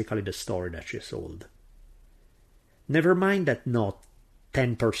basically the story that she sold. Never mind that not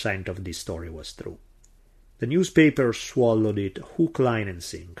 10% of this story was true. The newspapers swallowed it hook, line, and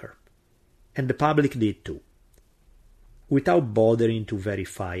sinker. And the public did too. Without bothering to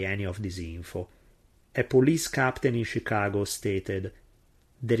verify any of this info, a police captain in Chicago stated,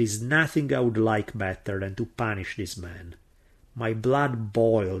 "There is nothing I would like better than to punish this man. My blood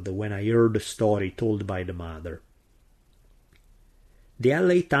boiled when I heard the story told by the mother." The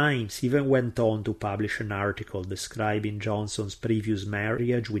LA Times even went on to publish an article describing Johnson's previous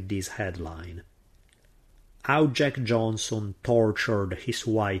marriage with this headline: "How Jack Johnson tortured his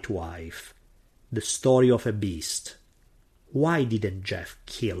white wife. The story of a beast. Why didn't Jeff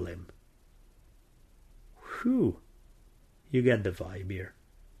kill him?" Whew. You get the vibe here.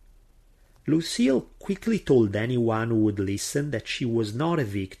 Lucille quickly told anyone who would listen that she was not a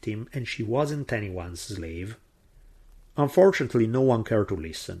victim and she wasn't anyone's slave. Unfortunately, no one cared to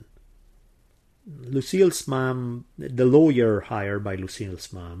listen. Lucille's mom, the lawyer hired by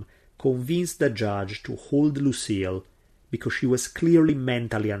Lucille's mom, convinced the judge to hold Lucille because she was clearly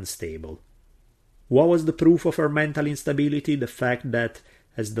mentally unstable. What was the proof of her mental instability? The fact that,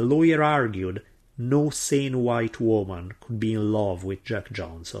 as the lawyer argued, no sane white woman could be in love with Jack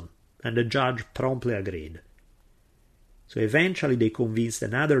Johnson, and the judge promptly agreed. So eventually they convinced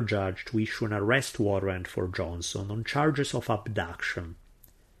another judge to issue an arrest warrant for Johnson on charges of abduction.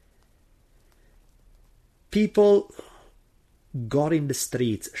 People got in the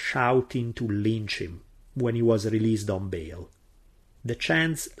streets shouting to lynch him when he was released on bail. The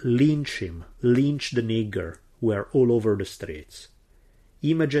chants "lynch him, lynch the nigger" were all over the streets.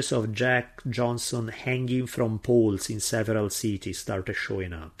 Images of Jack Johnson hanging from poles in several cities started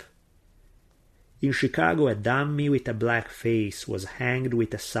showing up. In Chicago, a dummy with a black face was hanged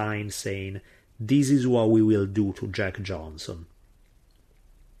with a sign saying, "This is what we will do to Jack Johnson."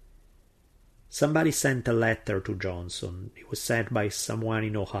 Somebody sent a letter to Johnson. It was sent by someone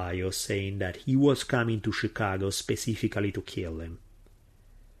in Ohio saying that he was coming to Chicago specifically to kill him.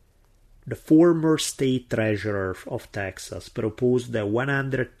 The former state treasurer of Texas proposed that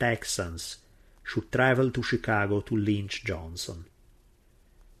 100 Texans should travel to Chicago to lynch Johnson.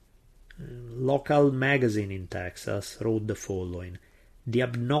 A local magazine in Texas wrote the following: "The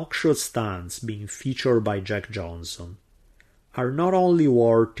obnoxious stunts being featured by Jack Johnson are not only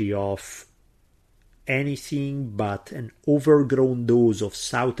worthy of anything but an overgrown dose of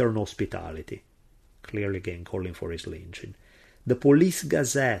Southern hospitality," clearly again calling for his lynching. The Police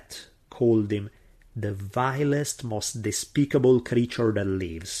Gazette called him "the vilest, most despicable creature that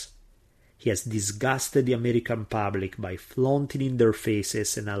lives. He has disgusted the American public by flaunting in their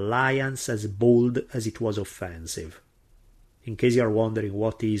faces an alliance as bold as it was offensive." In case you are wondering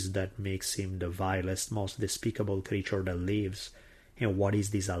what is that makes him the vilest, most despicable creature that lives, and what is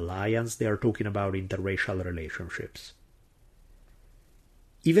this alliance, they are talking about interracial relationships.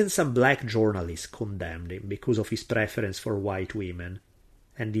 Even some black journalists condemned him because of his preference for white women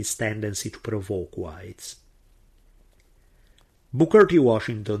and his tendency to provoke whites. Booker T.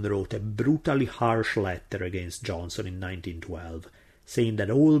 Washington wrote a brutally harsh letter against Johnson in 1912, saying that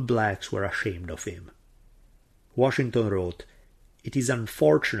all blacks were ashamed of him. Washington wrote, "It is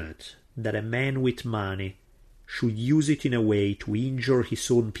unfortunate that a man with money should use it in a way to injure his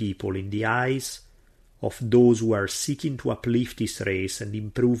own people in the eyes of those who are seeking to uplift his race and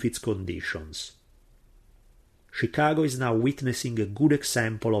improve its conditions. Chicago is now witnessing a good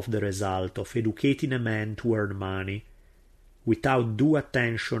example of the result of educating a man to earn money without due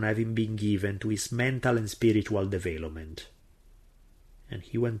attention having been given to his mental and spiritual development." And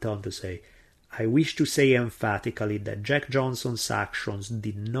he went on to say, "I wish to say emphatically that Jack Johnson's actions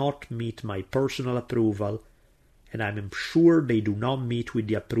did not meet my personal approval, and I am sure they do not meet with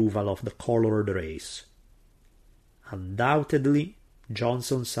the approval of the colored race. Undoubtedly,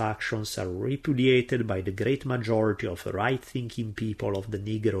 Johnson's actions are repudiated by the great majority of right-thinking people of the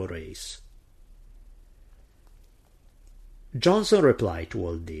Negro race." Johnson replied to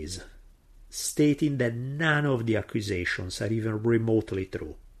all this, stating that none of the accusations are even remotely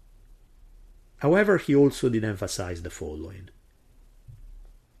true. However, he also did emphasize the following.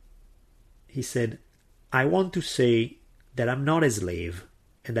 He said, "I want to say that I'm not a slave,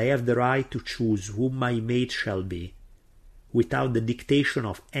 and I have the right to choose whom my mate shall be, without the dictation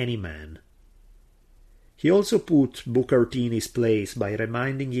of any man." He also put Booker T in his place by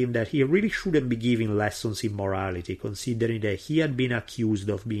reminding him that he really shouldn't be giving lessons in morality, considering that he had been accused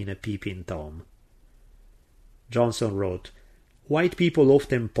of being a peeping Tom. Johnson wrote, "White people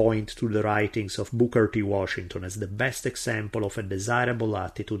often point to the writings of Booker T. Washington as the best example of a desirable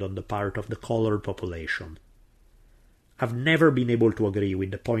attitude on the part of the colored population. I've never been able to agree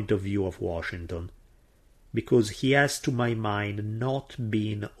with the point of view of Washington, because he has, to my mind, not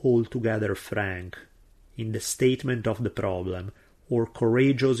been altogether frank in the statement of the problem or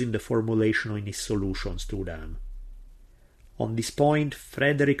courageous in the formulation of his solutions to them. On this point,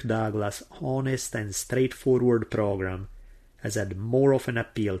 Frederick Douglass' honest and straightforward program has had more of an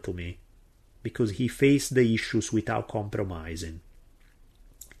appeal to me, because he faced the issues without compromising."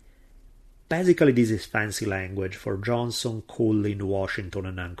 Basically, this is fancy language for Johnson calling Washington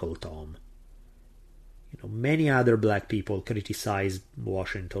an Uncle Tom. Many other black people criticized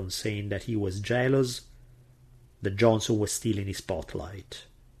Washington, saying that he was jealous that Johnson was stealing his spotlight.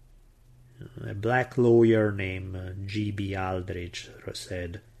 A black lawyer named G.B. Aldrich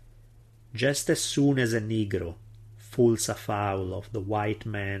said, "Just as soon as a Negro falls afoul of the white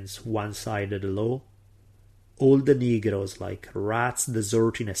man's one-sided law, all the Negroes, like rats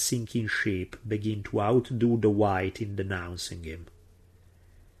deserting a sinking ship, begin to outdo the white in denouncing him."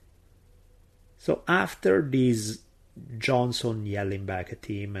 So after this Johnson yelling back at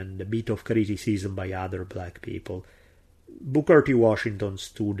him and a bit of criticism by other black people, Booker T. Washington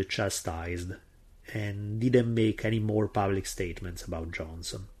stood chastised and didn't make any more public statements about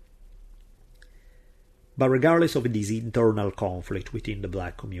Johnson. But regardless of this internal conflict within the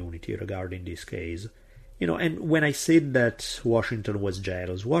black community regarding this case, and when I said that Washington was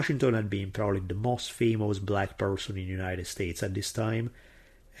jealous, Washington had been probably the most famous black person in the United States at this time,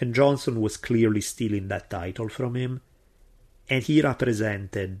 and Johnson was clearly stealing that title from him, and he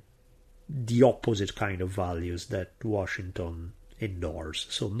represented the opposite kind of values that Washington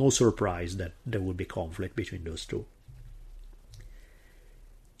endorses. So no surprise that there would be conflict between those two.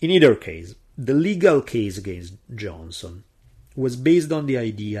 In either case, the legal case against Johnson was based on the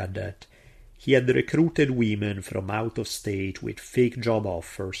idea that he had recruited women from out of state with fake job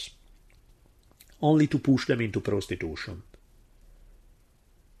offers, only to push them into prostitution.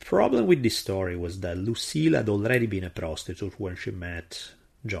 Problem with this story was that Lucille had already been a prostitute when she met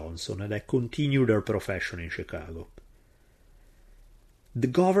Johnson and had continued her profession in Chicago. The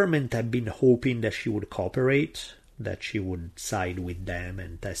government had been hoping that she would cooperate, that she would side with them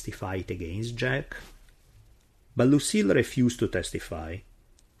and testify against Jack. But Lucille refused to testify,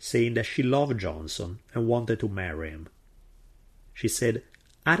 saying that she loved Johnson and wanted to marry him. She said,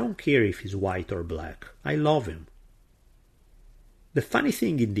 "I don't care if he's white or black. I love him." The funny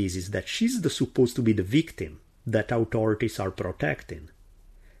thing in this is that she's supposed to be the victim that authorities are protecting.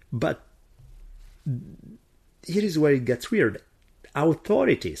 But here is where it gets weird.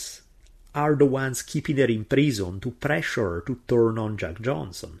 Authorities are the ones keeping her in prison to pressure her to turn on Jack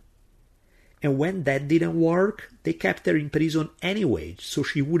Johnson. And when that didn't work, they kept her in prison anyway, so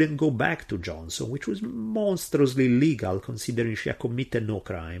she wouldn't go back to Johnson, which was monstrously illegal considering she had committed no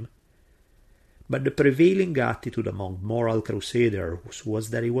crime. But the prevailing attitude among moral crusaders was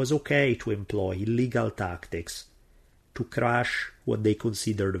that it was okay to employ illegal tactics to crush what they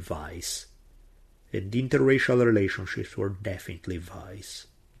considered vice. And interracial relationships were definitely vice.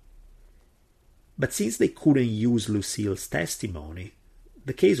 But since they couldn't use Lucille's testimony,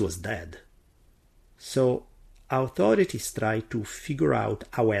 the case was dead. So authorities tried to figure out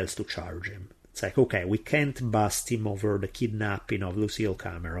how else to charge him. It's like, okay, we can't bust him over the kidnapping of Lucille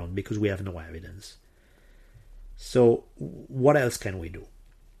Cameron because we have no evidence. So what else can we do?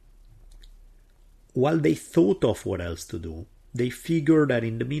 While they thought of what else to do, they figured that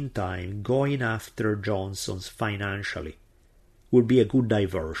in the meantime, going after Johnson's financially would be a good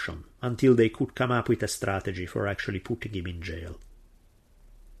diversion until they could come up with a strategy for actually putting him in jail.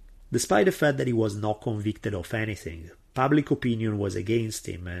 Despite the fact that he was not convicted of anything, public opinion was against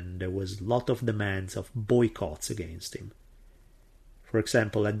him and there was a lot of demands of boycotts against him. For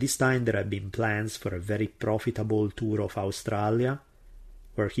example, at this time there had been plans for a very profitable tour of Australia,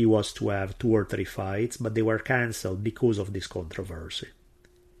 where he was to have 2 or 3 fights, but they were cancelled because of this controversy.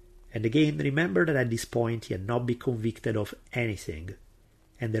 And again, remember that at this point he had not been convicted of anything,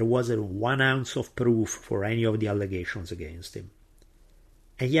 and there wasn't 1 ounce of proof for any of the allegations against him.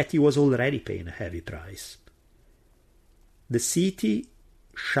 And yet he was already paying a heavy price. The city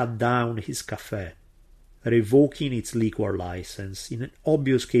shut down his cafe, revoking its liquor license in an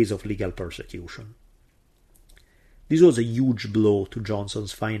obvious case of legal persecution. This was a huge blow to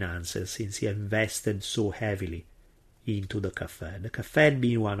Johnson's finances since he invested so heavily into the cafe. The cafe had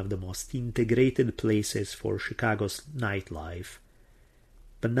been one of the most integrated places for Chicago's nightlife,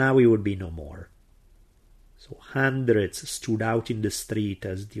 but now it would be no more. So hundreds stood out in the street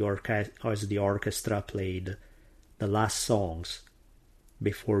as the orchestra played the last songs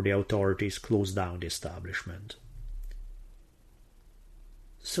before the authorities closed down the establishment.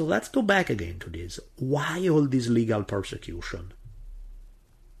 So let's go back again to this. Why all this legal persecution?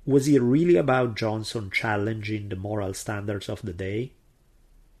 Was it really about Johnson challenging the moral standards of the day?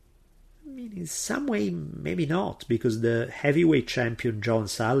 I mean, in some way, maybe not, because the heavyweight champion John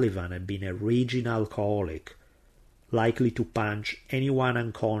Sullivan had been a raging alcoholic, likely to punch anyone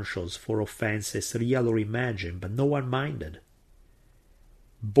unconscious for offenses real or imagined, but no one minded.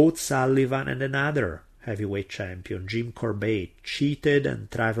 Both Sullivan and another heavyweight champion, Jim Corbett, cheated and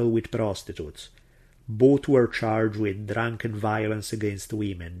traveled with prostitutes. Both were charged with drunken violence against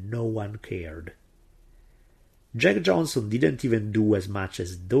women. No one cared. Jack Johnson didn't even do as much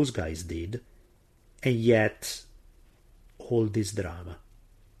as those guys did, and yet all this drama.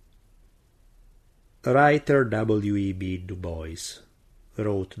 Writer W.E.B. Du Bois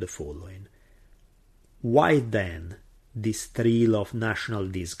wrote the following: "Why then this thrill of national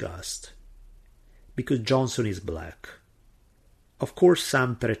disgust? Because Johnson is black. Of course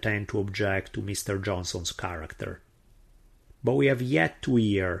some pretend to object to Mr. Johnson's character, but we have yet to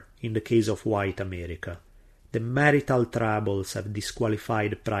hear, in the case of white America, the marital troubles have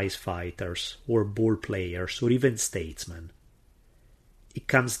disqualified prize fighters or ball players or even statesmen. It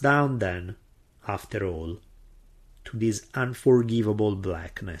comes down then, after all, to this unforgivable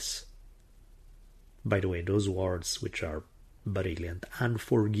blackness." By the way, those words, which are brilliant,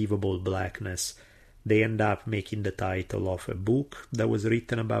 unforgivable blackness, they end up making the title of a book that was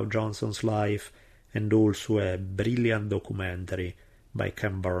written about Johnson's life and also a brilliant documentary by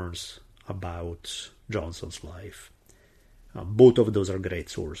Ken Burns about Johnson's life. Both of those are great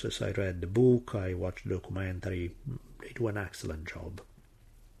sources. I read the book, I watched the documentary. They do an excellent job.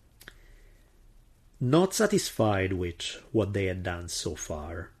 Not satisfied with what they had done so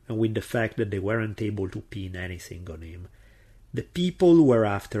far, and with the fact that they weren't able to pin anything on him, the people who were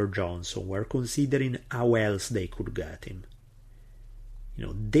after Johnson were considering how else they could get him.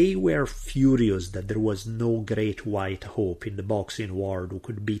 They were furious that there was no great white hope in the boxing world who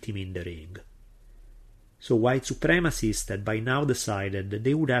could beat him in the ring. So white supremacists had by now decided that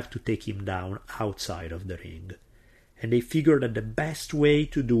they would have to take him down outside of the ring, and they figured that the best way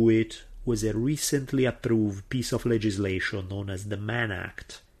to do it was a recently approved piece of legislation known as the Mann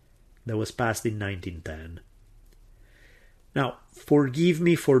Act that was passed in 1910. Now, forgive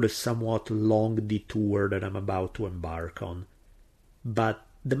me for the somewhat long detour that I'm about to embark on, but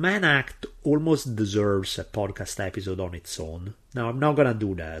the Mann Act almost deserves a podcast episode on its own. Now, I'm not gonna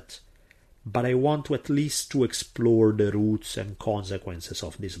do that, but I want to at least to explore the roots and consequences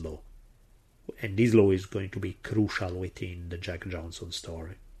of this law. And this law is going to be crucial within the Jack Johnson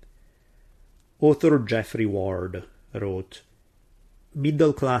story. Author Jeffrey Ward wrote,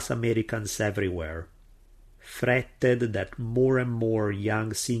 "Middle-class Americans everywhere fretted that more and more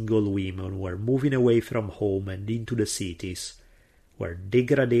young single women were moving away from home and into the cities, where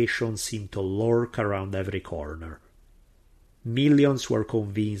degradation seemed to lurk around every corner. Millions were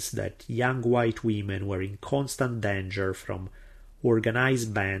convinced that young white women were in constant danger from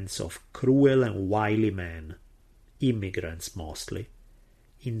organized bands of cruel and wily men, immigrants mostly,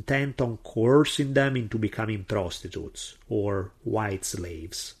 intent on coercing them into becoming prostitutes or white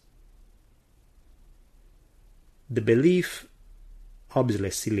slaves." The belief, obviously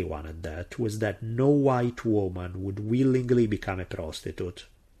a silly one at that, was that no white woman would willingly become a prostitute,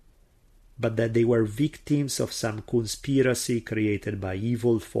 but that they were victims of some conspiracy created by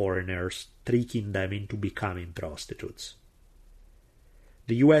evil foreigners tricking them into becoming prostitutes.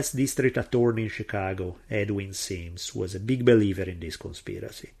 The U.S. District Attorney in Chicago, Edwin Sims, was a big believer in this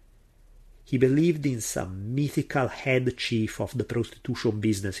conspiracy. He believed in some mythical head chief of the prostitution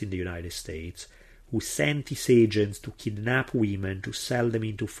business in the United States who sent his agents to kidnap women to sell them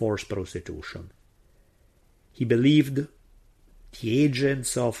into forced prostitution. He believed the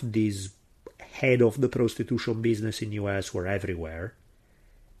agents of this head of the prostitution business in U.S. were everywhere.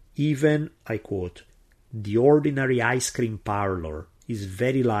 Even, I quote, "the ordinary ice cream parlor is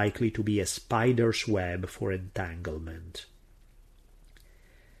very likely to be a spider's web for entanglement."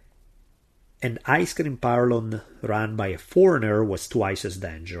 An ice cream parlor run by a foreigner was twice as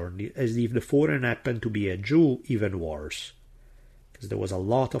dangerous, as if the foreigner happened to be a Jew, even worse. Because there was a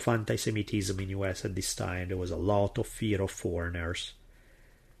lot of anti-Semitism in US at this time, there was a lot of fear of foreigners.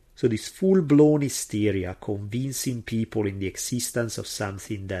 So this full-blown hysteria convincing people in the existence of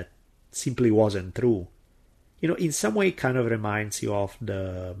something that simply wasn't true, in some way kind of reminds you of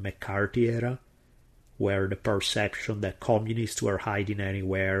the McCarthy era, where the perception that communists were hiding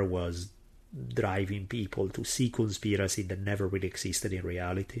anywhere was driving people to see conspiracy that never really existed in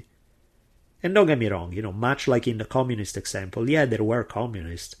reality. And don't get me wrong, much like in the communist example, yeah, there were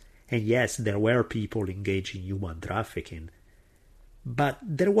communists, and yes, there were people engaged in human trafficking, but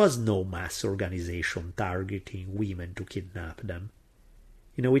there was no mass organization targeting women to kidnap them.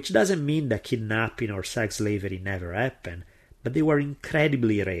 Which doesn't mean that kidnapping or sex slavery never happened, but they were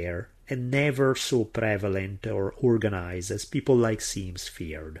incredibly rare and never so prevalent or organized as people like Sims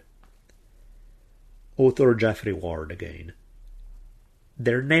feared. Author Jeffrey Ward again.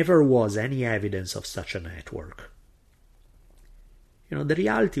 "There never was any evidence of such a network." The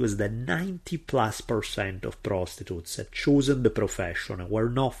reality was that 90+% of prostitutes had chosen the profession and were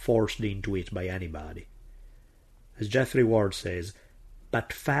not forced into it by anybody. As Jeffrey Ward says,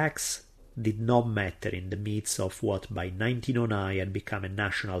 but facts did not matter in the midst of what by 1909 had become a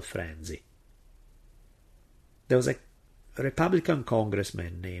national frenzy. There was a Republican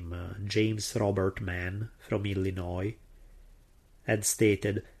congressman named James Robert Mann from Illinois had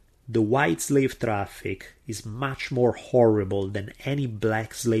stated, "The white slave traffic is much more horrible than any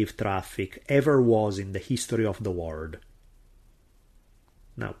black slave traffic ever was in the history of the world."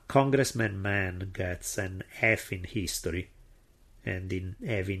 Now, Congressman Mann gets an F in history and in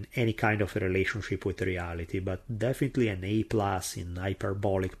having any kind of a relationship with reality, but definitely an A+ in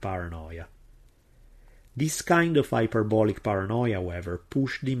hyperbolic paranoia. This kind of hyperbolic paranoia, however,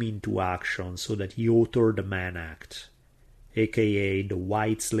 pushed him into action so that he authored the Mann Act, aka the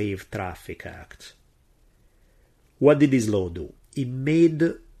White Slave Traffic Act. What did this law do? It made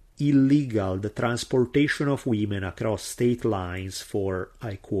illegal the transportation of women across state lines for,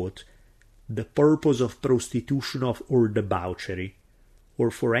 I quote, "the purpose of prostitution or debauchery,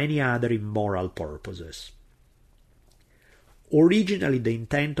 or for any other immoral purposes." Originally, the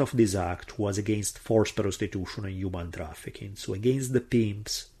intent of this act was against forced prostitution and human trafficking, so against the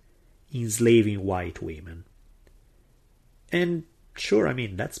pimps enslaving white women. And sure, I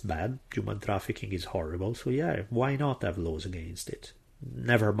mean, that's bad. Human trafficking is horrible, so yeah, why not have laws against it?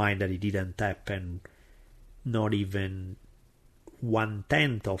 Never mind that it didn't happen, not even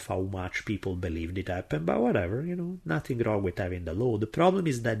 1/10 of how much people believed it happened, but whatever, nothing wrong with having the law. The problem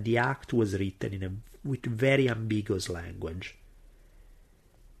is that the act was written with very ambiguous language.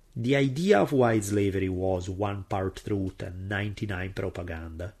 The idea of white slavery was 1 part truth and 99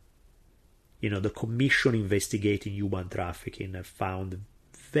 propaganda. The commission investigating human trafficking have found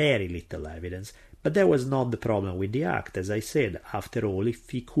very little evidence, but that was not the problem with the act. As I said, after all,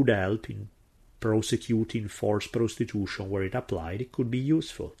 if it could help in prosecuting forced prostitution where it applied, it could be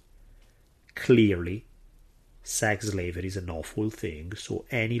useful. Clearly, sex slavery is an awful thing, so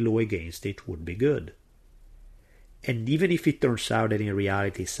any law against it would be good. And even if it turns out that in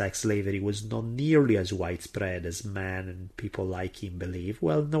reality sex slavery was not nearly as widespread as man and people like him believe,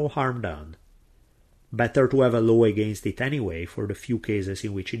 well, no harm done. Better to have a law against it anyway for the few cases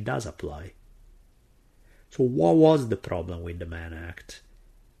in which it does apply. So what was the problem with the Mann Act?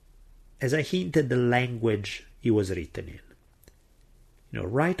 As I hinted, the language it was written in.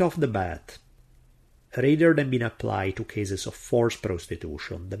 Right off the bat, rather than being applied to cases of forced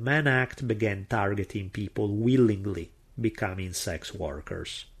prostitution, the Mann Act began targeting people willingly becoming sex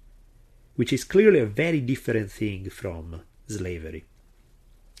workers, which is clearly a very different thing from slavery.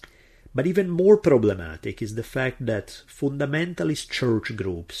 But even more problematic is the fact that fundamentalist church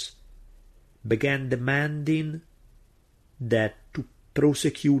groups began demanding that to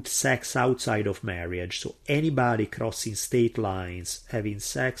prosecute sex outside of marriage, so anybody crossing state lines having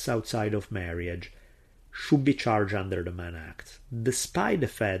sex outside of marriage, should be charged under the Mann Act, despite the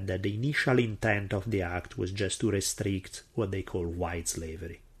fact that the initial intent of the act was just to restrict what they call white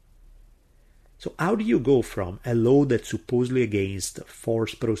slavery. So how do you go from a law that's supposedly against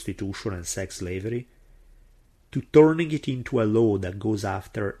forced prostitution and sex slavery to turning it into a law that goes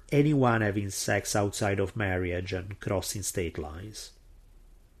after anyone having sex outside of marriage and crossing state lines?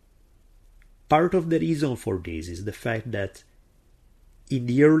 Part of the reason for this is the fact that in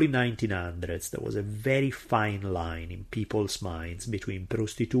the early 1900s there was a very fine line in people's minds between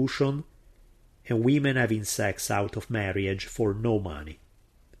prostitution and women having sex out of marriage for no money.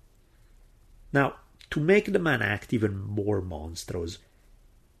 Now, to make the Mann Act even more monstrous,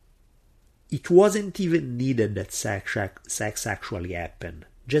 it wasn't even needed that sex actually happened.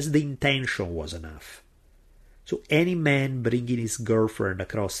 Just the intention was enough. So any man bringing his girlfriend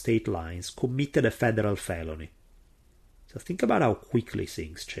across state lines committed a federal felony. So think about how quickly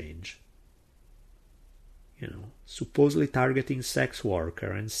things change. Supposedly targeting sex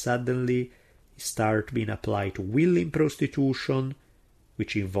worker, and suddenly start being applied to willing prostitution,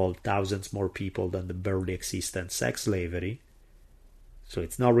 which involved thousands more people than the barely existent sex slavery. So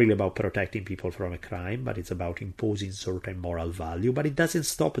it's not really about protecting people from a crime, but it's about imposing certain moral value. But it doesn't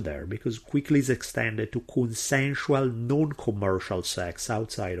stop there, because quickly it's extended to consensual, non-commercial sex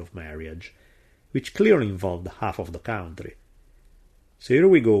outside of marriage, which clearly involved half of the country. So here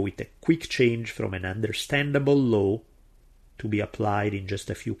we go with a quick change from an understandable law to be applied in just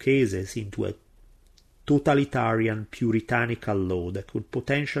a few cases into a totalitarian, puritanical law that could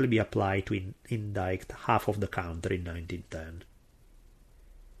potentially be applied to indict half of the country in 1910.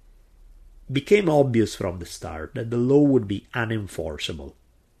 It became obvious from the start that the law would be unenforceable,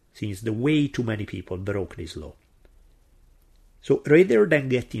 since the way too many people broke this law. So rather than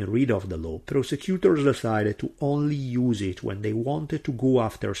getting rid of the law, prosecutors decided to only use it when they wanted to go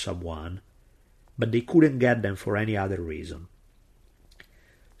after someone, but they couldn't get them for any other reason.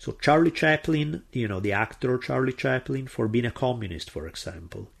 So Charlie Chaplin, the actor Charlie Chaplin, for being a communist, for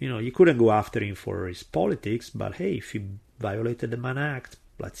example. You couldn't go after him for his politics, but hey, if he violated the Mann Act,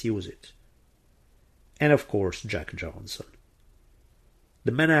 let's use it. And of course, Jack Johnson.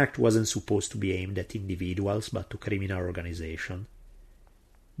 The Mann Act wasn't supposed to be aimed at individuals, but to criminal organizations.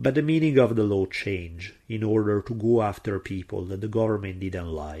 But the meaning of the law changed in order to go after people that the government didn't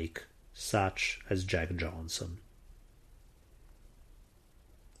like, such as Jack Johnson.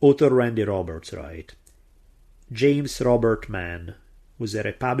 Author Randy Roberts writes, James Robert Mann was a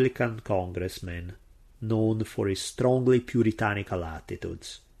Republican congressman known for his strongly puritanical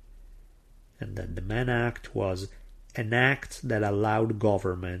attitudes, and that the Mann Act was an act that allowed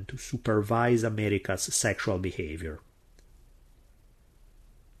government to supervise America's sexual behavior.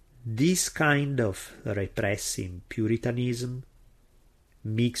 This kind of repressive puritanism,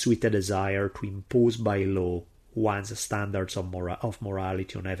 mixed with a desire to impose by law one's standards of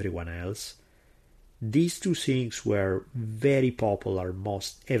morality on everyone else, These two things were very popular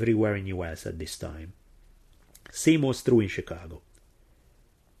most everywhere in US at this time. Same was true in Chicago.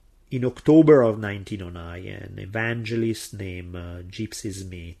 In October of 1909, an evangelist named Gypsy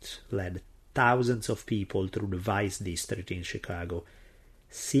Smith led thousands of people through the Vice District in Chicago,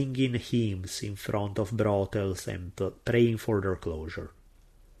 singing hymns in front of brothels and praying for their closure.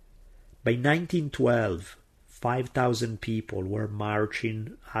 By 1912, 5,000 people were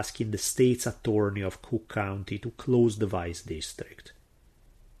marching, asking the state's attorney of Cook County to close the Vice District.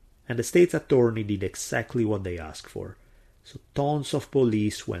 And the state's attorney did exactly what they asked for. So tons of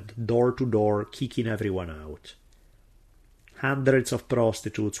police went door to door, kicking everyone out. Hundreds of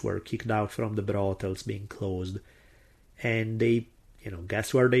prostitutes were kicked out from the brothels being closed. And they,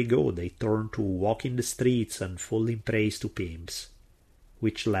 guess where they go? They turn to walking the streets and falling prey to pimps,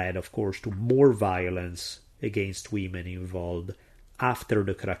 which led, of course, to more violence against women involved after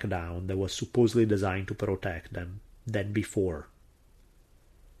the crackdown that was supposedly designed to protect them than before.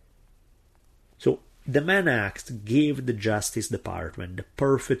 So the Mann Act gave the Justice Department the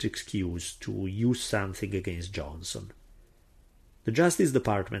perfect excuse to use something against Johnson. The Justice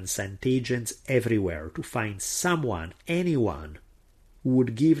Department sent agents everywhere to find someone, anyone, who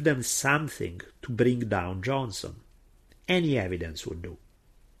would give them something to bring down Johnson. Any evidence would do.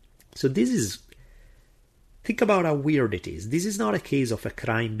 So think about how weird it is. This is not a case of a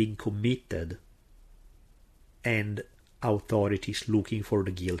crime being committed and authorities looking for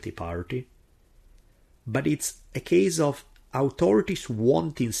the guilty party. But it's a case of authorities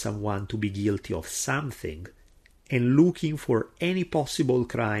wanting someone to be guilty of something and looking for any possible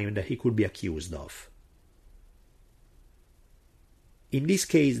crime that he could be accused of. In this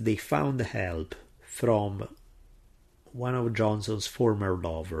case, they found help from one of Johnson's former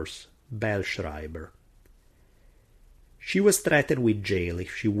lovers, Belle Schreiber. She was threatened with jail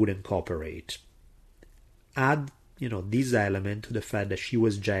if she wouldn't cooperate. Add, this element to the fact that she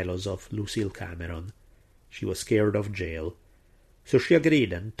was jealous of Lucille Cameron. She was scared of jail. So she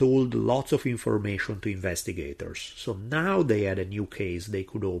agreed and told lots of information to investigators. So now they had a new case they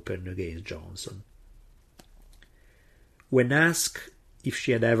could open against Johnson. When asked if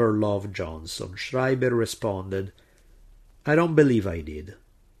she had ever loved Johnson, Schreiber responded, "I don't believe I did.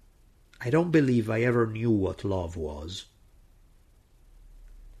 I don't believe I ever knew what love was."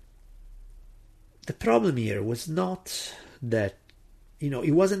 The problem here was not that,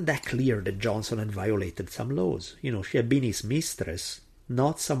 it wasn't that clear that Johnson had violated some laws. She had been his mistress,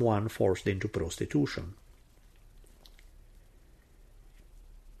 not someone forced into prostitution.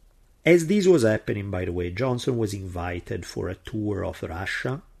 As this was happening, by the way, Johnson was invited for a tour of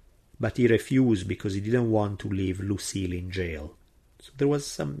Russia, but he refused because he didn't want to leave Lucille in jail. So there was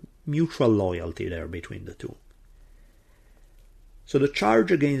some mutual loyalty there between the two. So the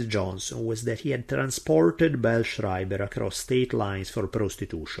charge against Johnson was that he had transported Belle Schreiber across state lines for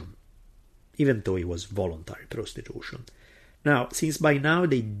prostitution, even though it was voluntary prostitution. Now, since by now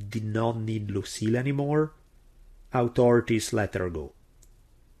they did not need Lucille anymore, authorities let her go.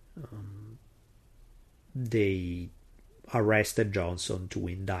 They arrested Johnson to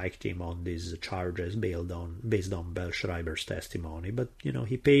indict him on these charges based on Belle Schreiber's testimony, but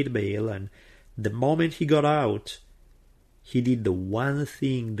he paid bail, and the moment he got out, he did the one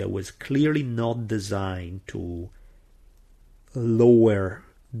thing that was clearly not designed to lower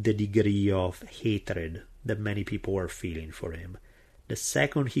the degree of hatred that many people were feeling for him. The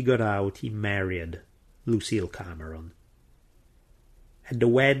second he got out, he married Lucille Cameron. At the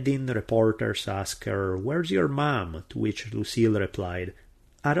wedding, reporters asked her, "Where's your mom?" To which Lucille replied,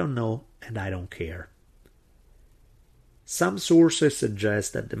 "I don't know, and I don't care." Some sources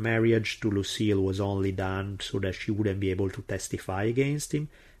suggest that the marriage to Lucille was only done so that she wouldn't be able to testify against him,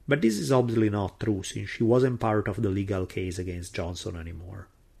 but this is obviously not true since she wasn't part of the legal case against Johnson anymore.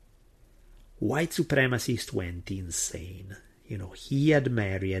 White supremacist went insane. He had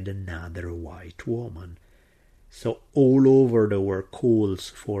married another white woman. So all over there were calls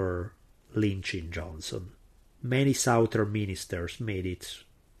for lynching Johnson. Many Southern ministers made it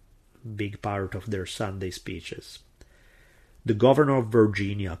a big part of their Sunday speeches. The governor of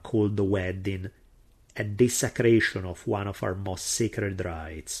Virginia called the wedding a desecration of one of our most sacred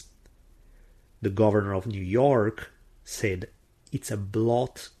rights. The governor of New York said it's a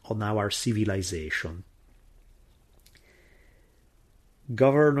blot on our civilization.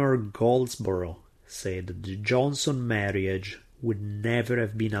 Governor Goldsboro said that the Johnson marriage would never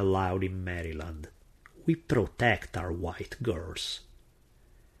have been allowed in Maryland. We protect our white girls.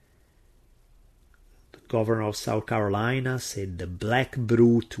 The governor of South Carolina said the black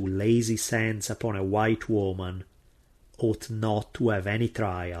brute who lays his hands upon a white woman ought not to have any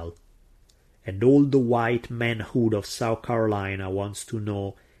trial, and all the white manhood of South Carolina wants to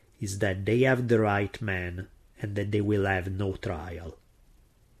know is that they have the right man and that they will have no trial.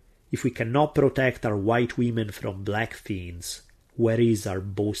 If we cannot protect our white women from black fiends, where is our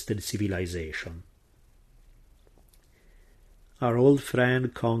boasted civilization? Our old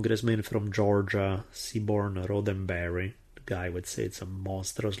friend, Congressman from Georgia, Seaborn Roddenberry, the guy would say it's a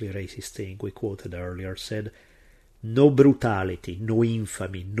monstrously racist thing we quoted earlier, said, "No brutality, no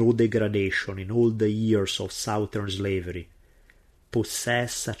infamy, no degradation in all the years of Southern slavery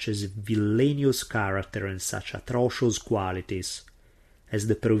possess such a villainous character and such atrocious qualities as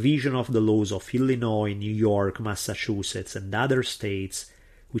the provision of the laws of Illinois, New York, Massachusetts, and other states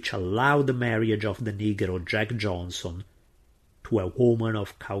which allow the marriage of the Negro Jack Johnson to a woman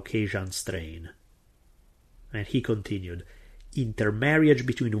of Caucasian strain." And he continued, "Intermarriage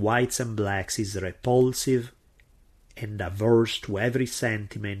between whites and blacks is repulsive and averse to every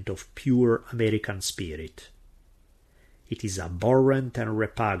sentiment of pure American spirit. It is abhorrent and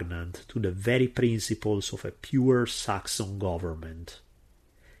repugnant to the very principles of a pure Saxon government.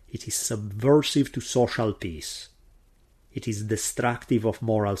 It is subversive to social peace. It is destructive of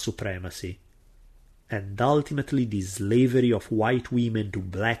moral supremacy. And ultimately the slavery of white women to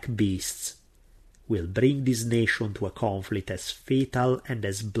black beasts will bring this nation to a conflict as fatal and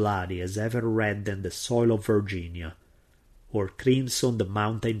as bloody as ever reddened the soil of Virginia or crimsoned the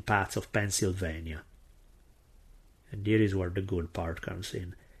mountain paths of Pennsylvania." And here is where the good part comes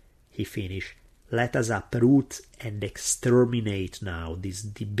in. He finished, "Let us uproot and exterminate now this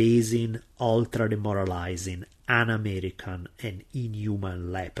debasing, ultra-demoralizing, un-American and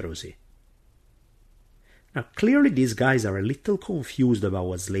inhuman leprosy." Now, clearly these guys are a little confused about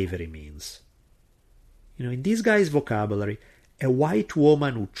what slavery means. In this guy's vocabulary, a white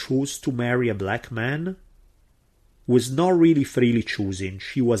woman who chose to marry a black man was not really freely choosing,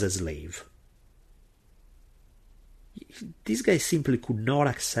 she was a slave. This guy simply could not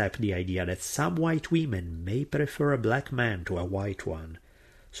accept the idea that some white women may prefer a black man to a white one,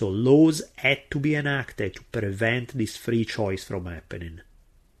 so laws had to be enacted to prevent this free choice from happening.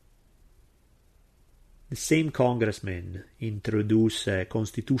 The same congressman introduced a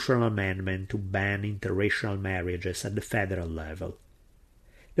constitutional amendment to ban interracial marriages at the federal level.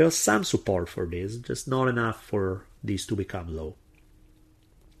 There was some support for this, just not enough for this to become law.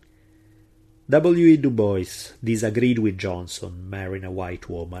 W. E. Du Bois disagreed with Johnson marrying a white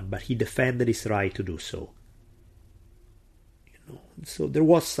woman, but he defended his right to do so. So there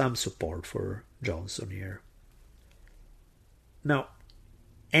was some support for Johnson here. Now,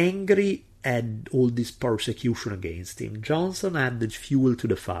 angry at all this persecution against him, Johnson added fuel to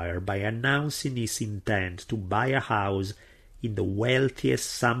the fire by announcing his intent to buy a house in the wealthiest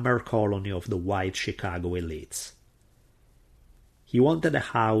summer colony of the white Chicago elites. He wanted a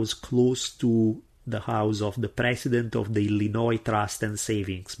house close to the house of the president of the Illinois Trust and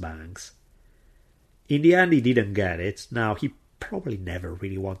Savings Banks. In the end, he didn't get it. Now, he probably never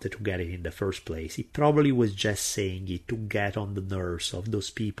really wanted to get it in the first place. He probably was just saying it to get on the nerves of those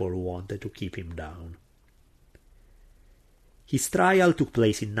people who wanted to keep him down. His trial took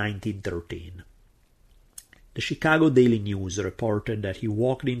place in 1913. The Chicago Daily News reported that he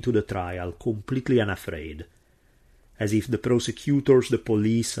walked into the trial completely unafraid, as if the prosecutors, the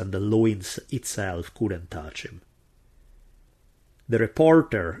police, and the law itself couldn't touch him. The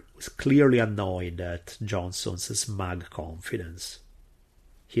reporter was clearly annoyed at Johnson's smug confidence.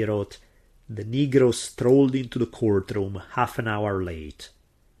 He wrote, "The Negro strolled into the courtroom half an hour late,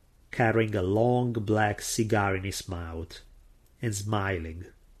 carrying a long black cigar in his mouth, and smiling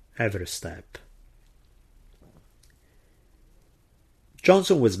every step."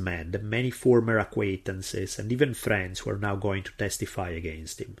 Johnson was mad that many former acquaintances and even friends were now going to testify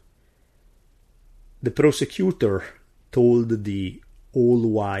against him. The prosecutor told the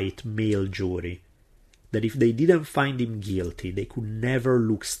all-white male jury that if they didn't find him guilty, they could never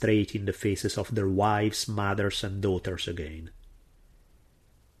look straight in the faces of their wives, mothers, and daughters again.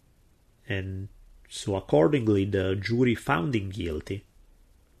 And so accordingly, the jury found him guilty,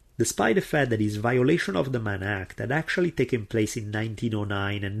 despite the fact that his violation of the Mann Act had actually taken place in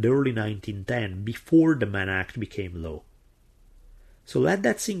 1909 and early 1910, before the Mann Act became law. So let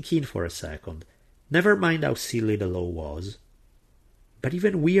that sink in for a second. Never mind how silly the law was. But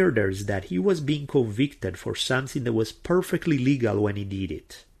even weirder is that he was being convicted for something that was perfectly legal when he did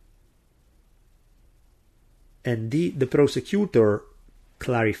it. And the prosecutor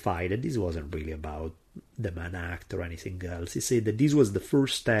clarified that this wasn't really about the Mann Act or anything else. He said that this was the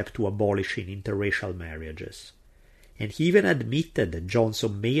first step to abolishing interracial marriages. And he even admitted that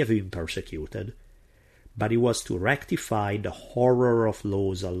Johnson may have been persecuted, but it was to rectify the horror of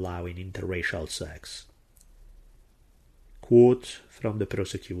laws allowing interracial sex. Quote from the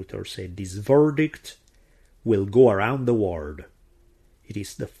prosecutor said, "This verdict will go around the world. It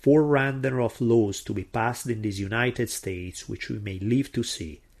is the forerunner of laws to be passed in these United States which we may live to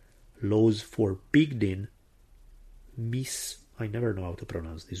see. Laws forbidding I never know how to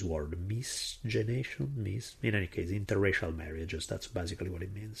pronounce this word, in any case, interracial marriages, that's basically what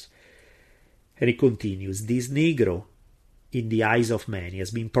it means." And he continues, "This Negro, in the eyes of many,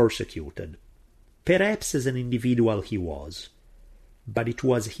 has been persecuted. Perhaps as an individual he was, but it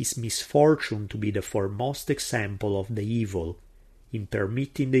was his misfortune to be the foremost example of the evil in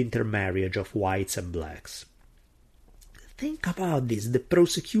permitting the intermarriage of whites and blacks." Think about this. The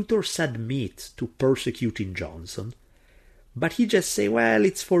prosecutors admit to persecuting Johnson, but he just say, well,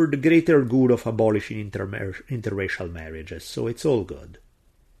 it's for the greater good of abolishing interracial marriages, so it's all good.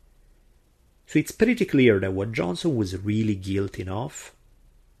 So it's pretty clear that what Johnson was really guilty of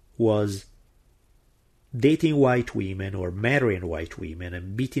was dating white women or marrying white women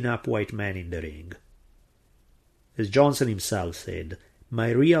and beating up white men in the ring. As Johnson himself said,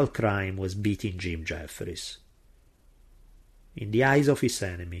 "My real crime was beating Jim Jeffries." In the eyes of his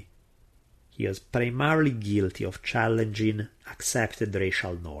enemy, he was primarily guilty of challenging accepted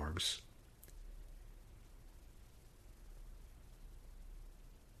racial norms.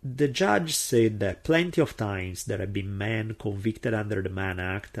 The judge said that plenty of times there have been men convicted under the Mann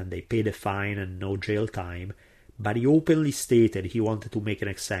Act and they paid a fine and no jail time, but he openly stated he wanted to make an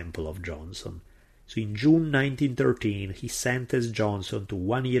example of Johnson. So in June 1913, he sentenced Johnson to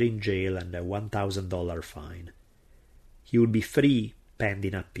 1 year in jail and a $1,000 fine. He would be free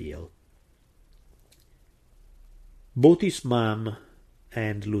pending appeal. Both his mom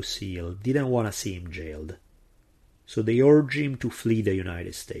and Lucille didn't want to see him jailed, so they urged him to flee the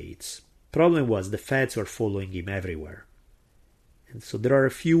United States. Problem was the feds were following him everywhere. And so there are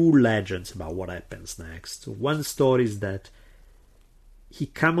a few legends about what happens next. One story is that he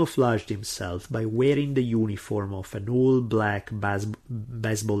camouflaged himself by wearing the uniform of an all-black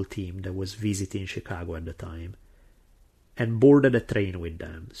baseball team that was visiting Chicago at the time, and boarded a train with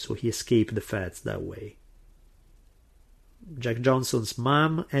them, so he escaped the feds that way. Jack Johnson's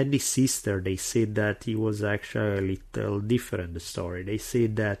mom and his sister, they said that he was actually a little different, the story. They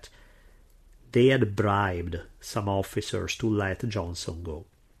said that they had bribed some officers to let Johnson go.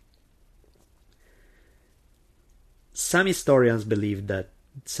 Some historians believe that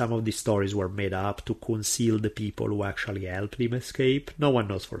some of these stories were made up to conceal the people who actually helped him escape. No one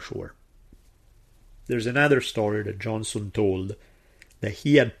knows for sure. There's another story that Johnson told that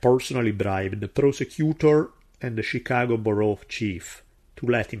he had personally bribed the prosecutor and the Chicago borough chief to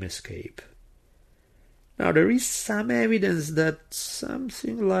let him escape. Now, there is some evidence that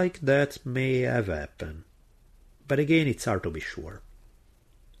something like that may have happened, but again, it's hard to be sure.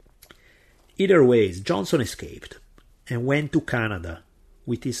 Either way, Johnson escaped and went to Canada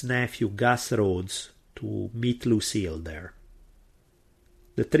with his nephew Gus Rhodes to meet Lucille there.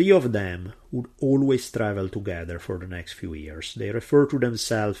 The three of them would always travel together for the next few years. They refer to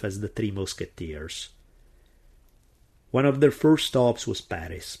themselves as the Three Musketeers. One of their first stops was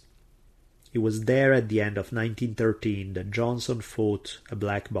Paris. It was there at the end of 1913 that Johnson fought a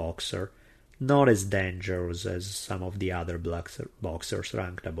black boxer, not as dangerous as some of the other black boxers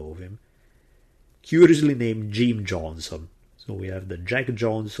ranked above him, curiously named Jim Johnson. So we have the Jack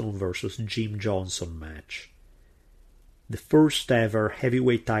Johnson versus Jim Johnson match. The first ever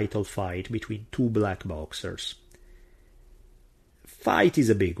heavyweight title fight between two black boxers. Fight is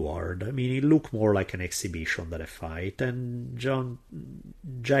a big word. I mean, it looked more like an exhibition than a fight, and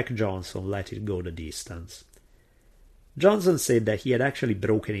Jack Johnson let it go the distance. Johnson said that he had actually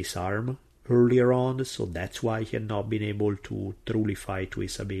broken his arm earlier on, so that's why he had not been able to truly fight to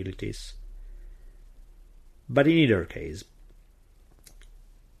his abilities. But in either case,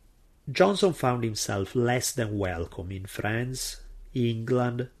 Johnson found himself less than welcome in France,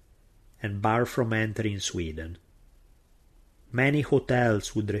 England, and barred from entering Sweden. Many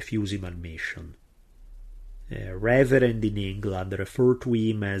hotels would refuse him admission. A reverend in England referred to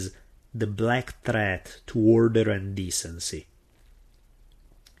him as the black threat to order and decency.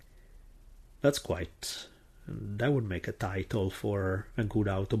 That would make a title for a good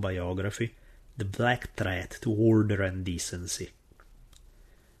autobiography. The black threat to order and decency.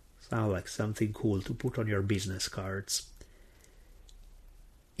 Sounds like something cool to put on your business cards.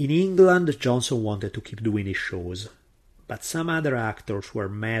 In England, Johnson wanted to keep doing his shows, but some other actors were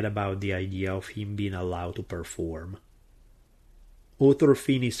mad about the idea of him being allowed to perform. Author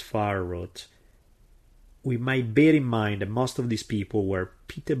Phineas Farr wrote, we might bear in mind that most of these people were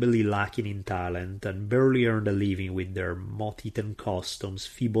pitiably lacking in talent and barely earned a living with their moth-eaten costumes,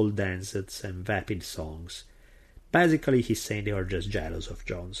 feeble dances, and vapid songs. Basically, he's saying they are just jealous of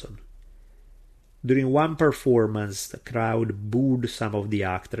Johnson. During one performance, the crowd booed some of the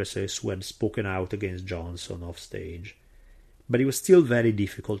actresses who had spoken out against Johnson off stage, but it was still very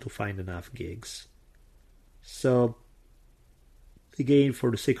difficult to find enough gigs. So, again, for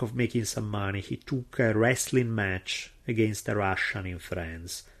the sake of making some money, he took a wrestling match against a Russian in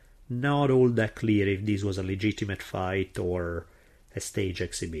France. Not all that clear if this was a legitimate fight or a stage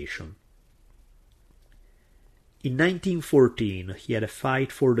exhibition. In 1914, he had a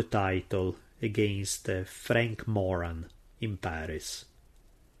fight for the title against Frank Moran in Paris.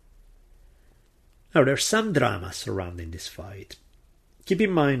 Now, there's some drama surrounding this fight. Keep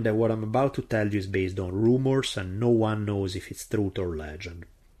in mind that what I'm about to tell you is based on rumors and no one knows if it's truth or legend.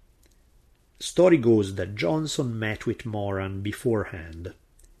 The story goes that Johnson met with Moran beforehand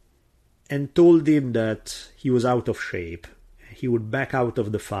and told him that he was out of shape, he would back out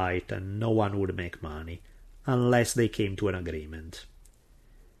of the fight and no one would make money unless they came to an agreement.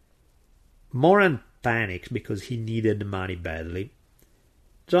 Moran panicked because he needed the money badly.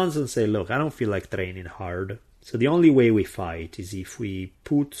 Johnson said, "Look, I don't feel like training hard, so the only way we fight is if we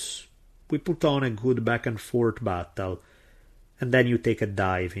put on a good back and forth battle, and then you take a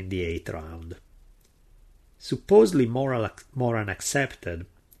dive in the 8th round." Supposedly Moran accepted,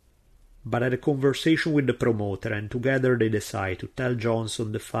 but had a conversation with the promoter, and together they decided to tell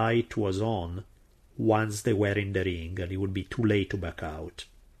Johnson the fight was on once they were in the ring, and it would be too late to back out.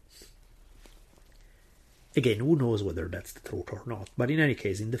 Again, who knows whether that's the truth or not, but in any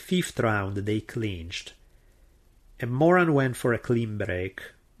case, in the 5th round they clinched, and Moran went for a clean break,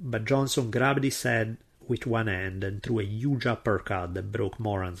 but Johnson grabbed his head with one hand and threw a huge uppercut that broke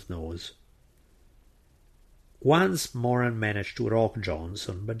Moran's nose. Once Moran managed to rock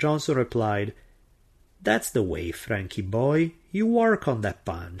Johnson, but Johnson replied, "That's the way, Frankie boy. You work on that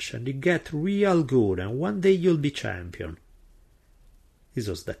punch, and you get real good, and one day you'll be champion." This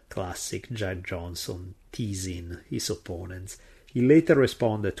was the classic Jack Johnson teasing his opponents. He later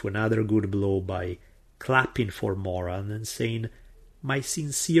responded to another good blow by clapping for Moran and saying, "My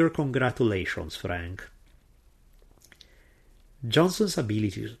sincere congratulations, Frank." Johnson's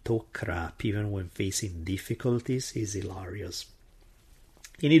ability to talk crap even when facing difficulties is hilarious.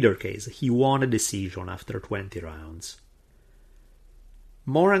 In either case, he won a decision after 20 rounds.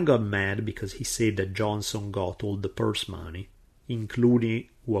 Moran got mad because he said that Johnson got all the purse money, including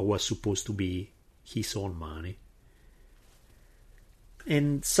what was supposed to be his own money.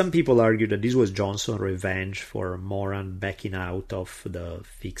 And some people argue that this was Johnson's revenge for Moran backing out of the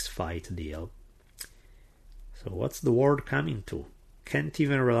fixed fight deal. So what's the world coming to? Can't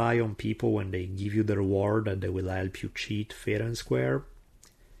even rely on people when they give you the reward that they will help you cheat fair and square?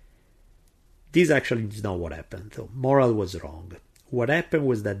 This actually is not what happened, though. Moran was wrong. What happened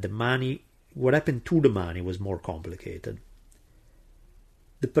to the money was more complicated.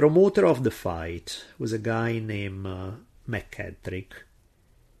 The promoter of the fight was a guy named McKettrick.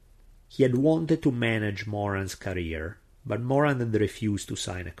 He had wanted to manage Moran's career, but Moran had refused to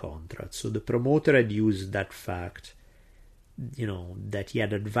sign a contract. So the promoter had used that fact, that he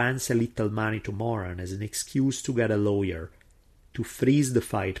had advanced a little money to Moran as an excuse to get a lawyer to freeze the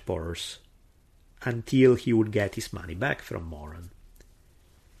fight purse until he would get his money back from Moran.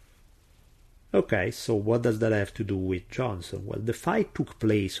 Okay, so what does that have to do with Johnson? Well, the fight took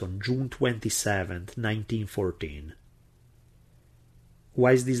place on June 27th, 1914.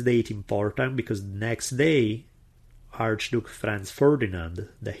 Why is this date important? Because the next day, Archduke Franz Ferdinand,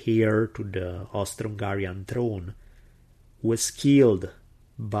 the heir to the Austro-Hungarian throne, was killed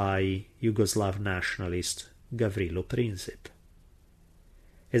by Yugoslav nationalist Gavrilo Princip.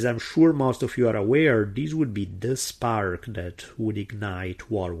 As I'm sure most of you are aware, this would be the spark that would ignite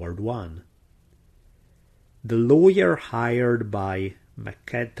World War I. The lawyer hired by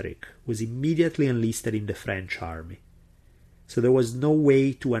McKettrick was immediately enlisted in the French army, so there was no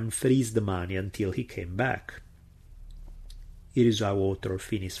way to unfreeze the money until he came back. Here is how author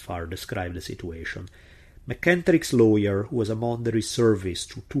Phineas Farr described the situation. McKettrick's lawyer, who was among the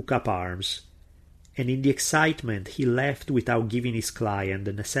reservists who took up arms, and in the excitement he left without giving his client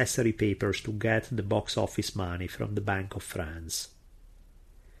the necessary papers to get the box office money from the Bank of France.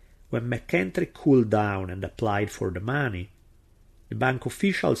 When McKettrick cooled down and applied for the money, the bank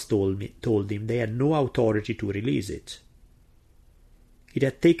officials told him they had no authority to release it. It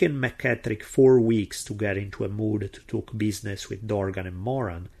had taken McKettrick 4 weeks to get into a mood to talk business with Dorgan and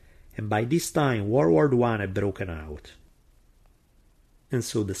Moran, and by this time World War I had broken out. And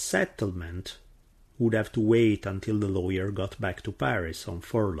so the settlement would have to wait until the lawyer got back to Paris on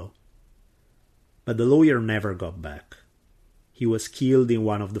furlough. But the lawyer never got back. He was killed in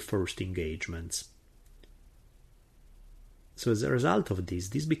one of the first engagements. So as a result of this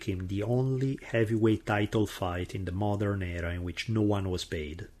became the only heavyweight title fight in the modern era in which no one was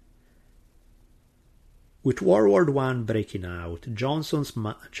paid. With World War I breaking out, Johnson's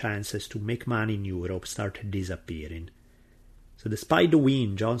chances to make money in Europe started disappearing. So despite the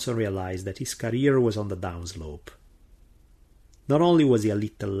win, Johnson realized that his career was on the downslope. Not only was he a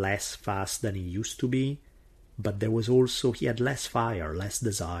little less fast than he used to be, but there was also, he had less fire, less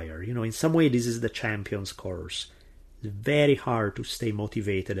desire. In some way this is the champion's curse. It's very hard to stay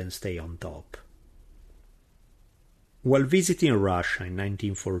motivated and stay on top. While visiting Russia in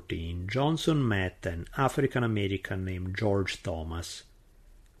 1914, Johnson met an African American named George Thomas,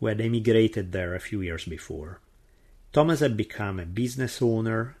 who had emigrated there a few years before. Thomas had become a business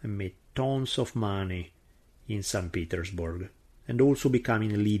owner and made tons of money in St. Petersburg, and also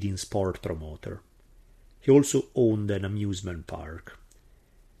becoming a leading sport promoter. He also owned an amusement park.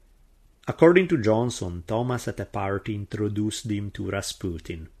 According to Johnson, Thomas at a party introduced him to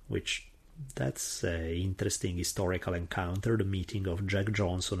Rasputin, which that's an interesting historical encounter, the meeting of Jack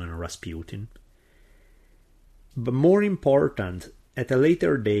Johnson and Rasputin. But more important, at a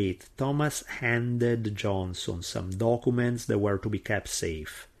later date, Thomas handed Johnson some documents that were to be kept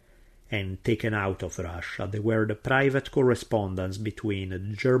safe and taken out of Russia. They were the private correspondence between the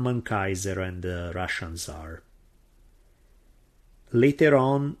German Kaiser and the Russian Tsar. Later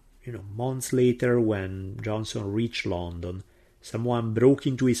on, months later, when Johnson reached London, someone broke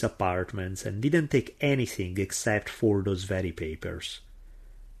into his apartments and didn't take anything except for those very papers.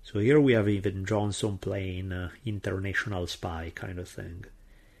 So here we have even Johnson playing international spy kind of thing.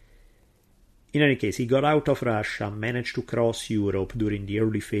 In any case, he got out of Russia, managed to cross Europe during the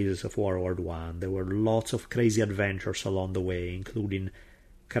early phases of World War I. There were lots of crazy adventures along the way, including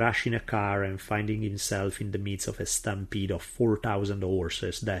crashing a car and finding himself in the midst of a stampede of 4,000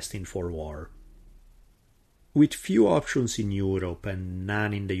 horses destined for war. With few options in Europe and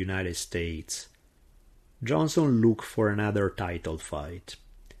none in the United States, Johnson looked for another title fight.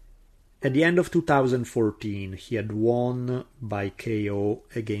 At the end of 2014, he had won by KO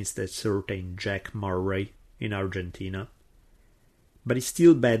against a certain Jack Murray in Argentina. But he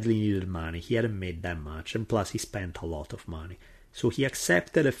still badly needed money. He hadn't made that much, and plus he spent a lot of money. So he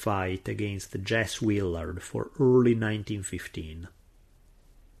accepted a fight against Jess Willard for early 1915.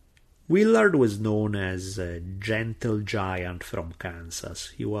 Willard was known as a gentle giant from Kansas.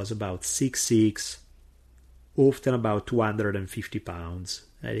 He was about 6'6", often about 250 pounds,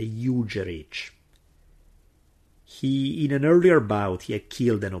 had a huge reach. In an earlier bout, he had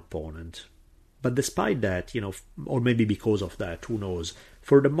killed an opponent. But despite that, or maybe because of that, who knows,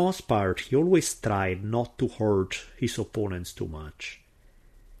 for the most part, he always tried not to hurt his opponents too much.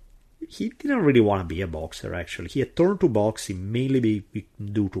 He didn't really want to be a boxer, actually. He had turned to boxing mainly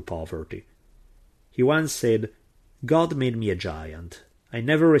due to poverty. He once said, "God made me a giant. I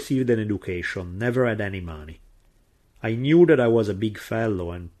never received an education, never had any money. I knew that I was a big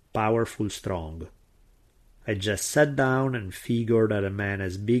fellow and powerful strong. I just sat down and figured that a man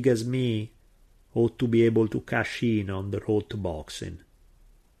as big as me ought to be able to cash in on the road to boxing."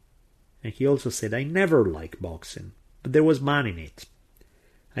 And he also said, "I never liked boxing, but there was money in it.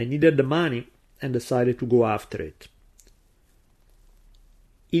 I needed the money and decided to go after it."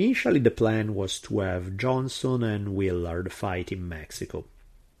 Initially the plan was to have Johnson and Willard fight in Mexico.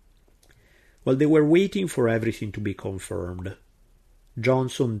 While they were waiting for everything to be confirmed,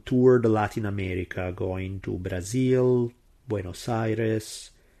 Johnson toured Latin America, going to Brazil, Buenos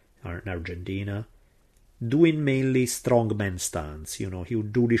Aires, and Argentina, doing mainly strongman stunts. He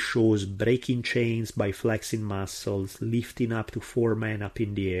would do these shows breaking chains by flexing muscles, lifting up to 4 men up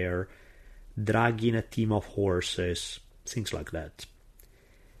in the air, dragging a team of horses, things like that.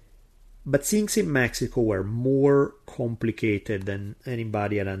 But things in Mexico were more complicated than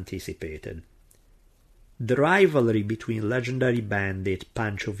anybody had anticipated. The rivalry between legendary bandit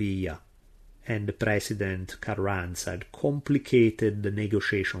Pancho Villa and the president Carranza had complicated the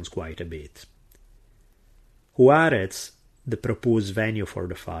negotiations quite a bit. Juarez, the proposed venue for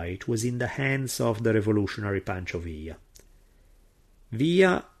the fight, was in the hands of the revolutionary Pancho Villa.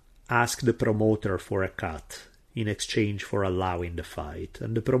 Villa asked the promoter for a cut in exchange for allowing the fight,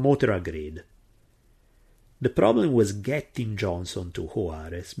 and the promoter agreed. The problem was getting Johnson to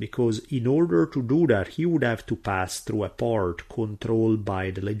Juarez, because in order to do that he would have to pass through a port controlled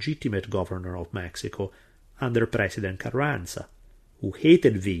by the legitimate governor of Mexico under President Carranza, who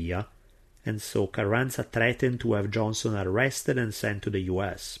hated Villa, and so Carranza threatened to have Johnson arrested and sent to the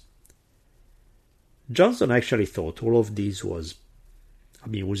US. Johnson actually thought all of this was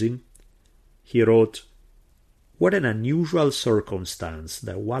amusing. He wrote, "What an unusual circumstance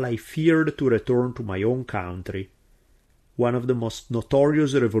that while I feared to return to my own country, one of the most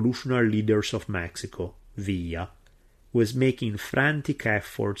notorious revolutionary leaders of Mexico, Villa, was making frantic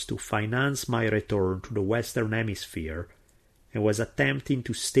efforts to finance my return to the Western Hemisphere and was attempting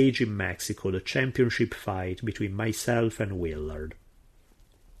to stage in Mexico the championship fight between myself and Willard."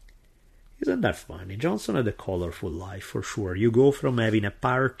 Isn't that funny? Johnson had a colorful life, for sure. You go from having a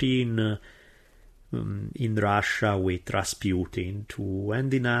party in Russia with Rasputin to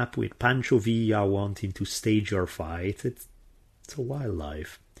ending up with Pancho Villa wanting to stage your fight. It's a wild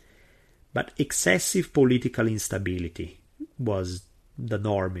life. But excessive political instability was the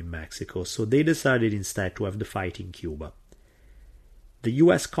norm in Mexico, so they decided instead to have the fight in Cuba. The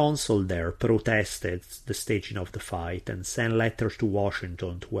US consul there protested the staging of the fight and sent letters to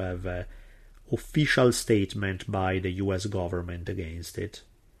Washington to have an official statement by the US government against it.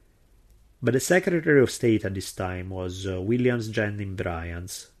 But the Secretary of State at this time was Williams Jennings Bryan,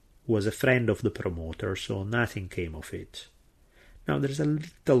 who was a friend of the promoter, so nothing came of it. Now, there's a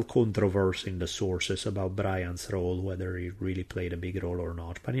little controversy in the sources about Bryan's role, whether he really played a big role or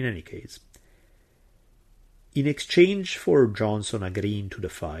not, but in any case. In exchange for Johnson agreeing to the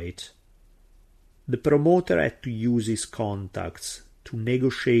fight, the promoter had to use his contacts to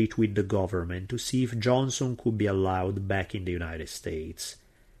negotiate with the government to see if Johnson could be allowed back in the United States,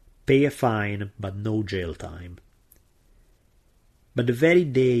 pay a fine but no jail time. But the very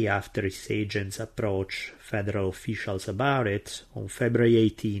day after his agents approached federal officials about it, on February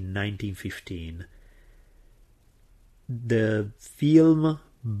 18, 1915, the film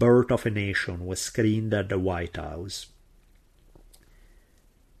Birth of a Nation was screened at the White House.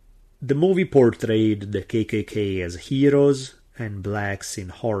 The movie portrayed the KKK as heroes and blacks in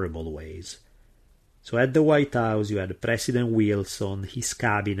horrible ways. So at the White House you had President Wilson, his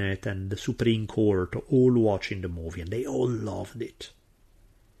cabinet, and the Supreme Court all watching the movie, and they all loved it.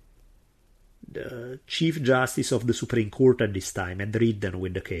 The Chief Justice of the Supreme Court at this time had ridden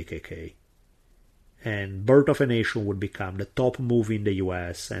with the KKK. And Birth of a Nation would become the top movie in the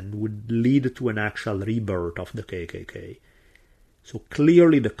US and would lead to an actual rebirth of the KKK. So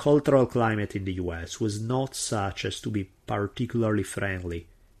clearly the cultural climate in the US was not such as to be particularly friendly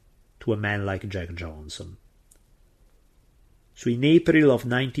to a man like Jack Johnson. So in April of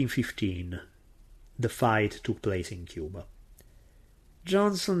 1915, the fight took place in Cuba.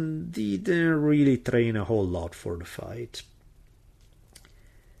 Johnson didn't really train a whole lot for the fight.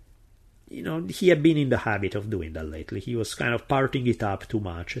 He had been in the habit of doing that lately. He was kind of partying it up too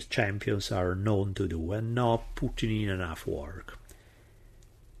much, as champions are known to do, and not putting in enough work.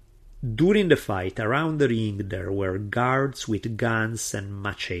 During the fight, around the ring, there were guards with guns and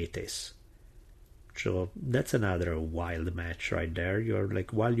machetes. So that's another wild match right there. You're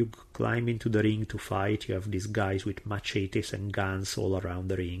like, while you climb into the ring to fight, you have these guys with machetes and guns all around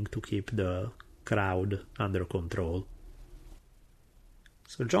the ring to keep the crowd under control.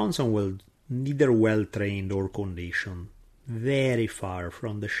 So Johnson was neither well-trained or conditioned, very far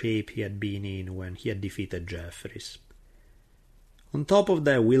from the shape he had been in when he had defeated Jeffries. On top of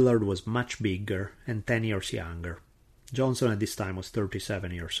that, Willard was much bigger and 10 years younger. Johnson at this time was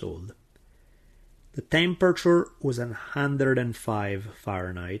 37 years old. The temperature was 105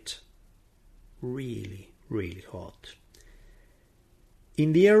 Fahrenheit. Really, really hot.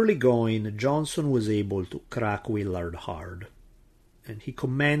 In the early going, Johnson was able to crack Willard hard. And he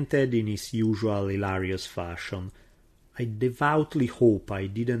commented in his usual hilarious fashion, "I devoutly hope I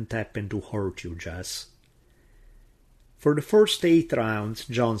didn't happen to hurt you, Jess." For the first 8 rounds,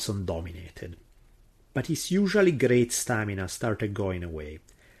 Johnson dominated. But his usually great stamina started going away.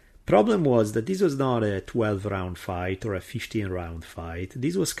 Problem was that this was not a 12-round fight or a 15-round fight.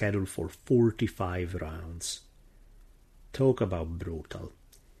 This was scheduled for 45 rounds. Talk about brutal.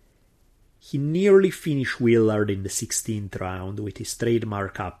 He nearly finished Willard in the 16th round with his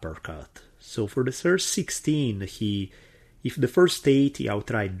trademark uppercut. So for the first 16, if the first 8 he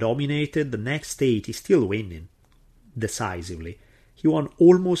outright dominated, the next 8 he's still winning decisively. He won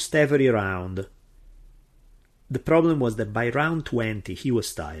almost every round. The problem was that by round 20 he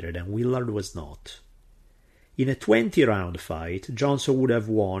was tired and Willard was not. In a 20-round fight, Johnson would have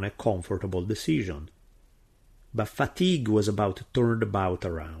won a comfortable decision. But fatigue was about to turn the bout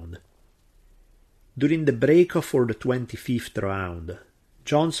around. During the break-off for the 25th round,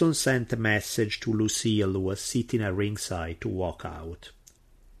 Johnson sent a message to Lucille, who was sitting at ringside, to walk out.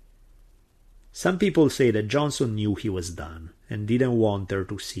 Some people say that Johnson knew he was done and didn't want her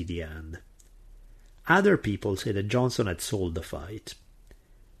to see the end. Other people say that Johnson had sold the fight.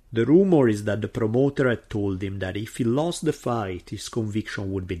 The rumor is that the promoter had told him that if he lost the fight, his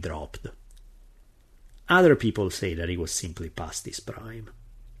conviction would be dropped. Other people say that he was simply past his prime.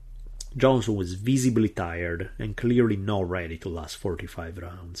 Johnson was visibly tired and clearly not ready to last 45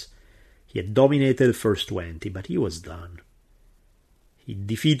 rounds. He had dominated the first 20, but he was done. He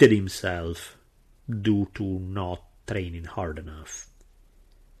defeated himself due to not training hard enough.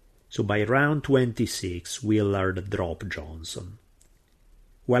 So by round 26, Willard dropped Johnson.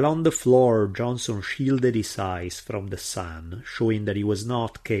 While on the floor, Johnson shielded his eyes from the sun, showing that he was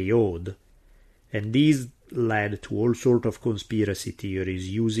not KO'd, and these led to all sorts of conspiracy theories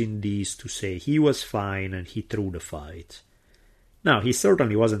using these to say he was fine and he threw the fight. Now, he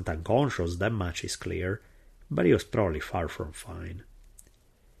certainly wasn't unconscious, that much is clear, but he was probably far from fine.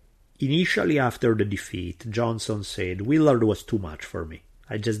 Initially after the defeat, Johnson said, "Willard was too much for me.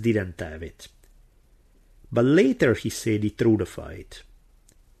 I just didn't have it." But later he said he threw the fight.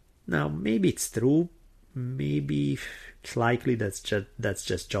 Now, maybe it's true, maybe it's likely that's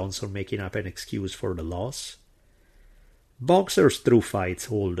just Johnson making up an excuse for the loss. Boxers threw fights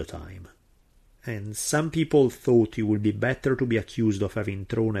all the time, and some people thought it would be better to be accused of having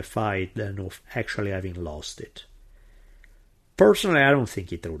thrown a fight than of actually having lost it. Personally, I don't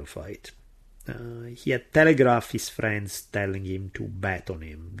think he threw the fight. He had telegraphed his friends telling him to bet on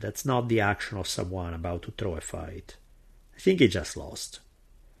him. That's not the action of someone about to throw a fight. I think he just lost.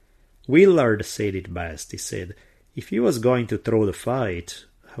 Willard said it best. He said, "If he was going to throw the fight,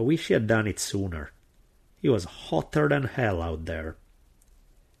 I wish he had done it sooner. He was hotter than hell out there."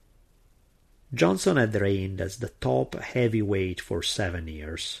 Johnson had reigned as the top heavyweight for 7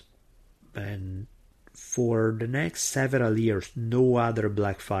 years, and for the next several years no other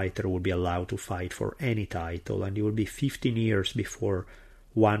black fighter would be allowed to fight for any title, and it would be 15 years before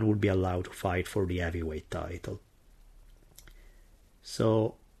one would be allowed to fight for the heavyweight title.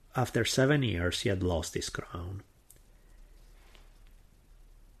 So, after 7 years, he had lost his crown.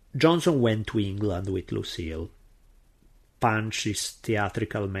 Johnson went to England with Lucille, punched his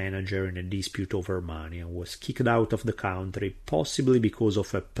theatrical manager in a dispute over money, and was kicked out of the country, possibly because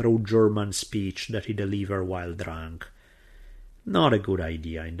of a pro-German speech that he delivered while drunk. Not a good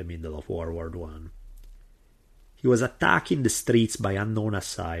idea in the middle of World War I. He was attacked in the streets by unknown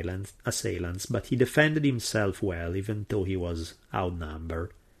assailants, but he defended himself well, even though he was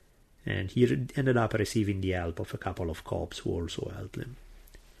outnumbered, and he ended up receiving the help of a couple of cops who also helped him.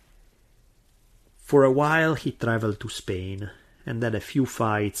 For a while he traveled to Spain and had a few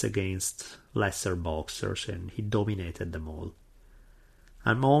fights against lesser boxers, and he dominated them all.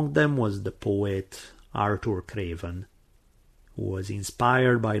 Among them was the poet Arthur Craven, who was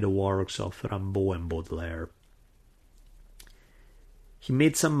inspired by the works of Rimbaud and Baudelaire. He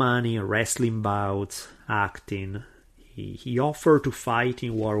made some money wrestling bouts, acting. He offered to fight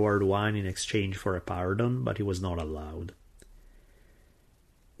in World War I in exchange for a pardon, but he was not allowed.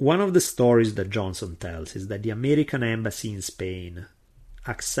 One of the stories that Johnson tells is that the American embassy in Spain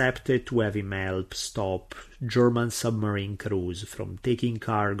accepted to have him help stop German submarine crews from taking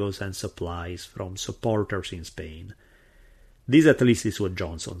cargoes and supplies from supporters in Spain. This at least is what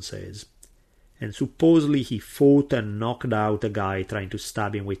Johnson says. And supposedly he fought and knocked out a guy trying to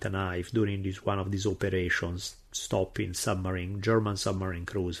stab him with a knife during one of these operations, stopping German submarine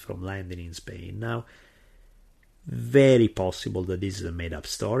crews from landing in Spain. Now, very possible that this is a made-up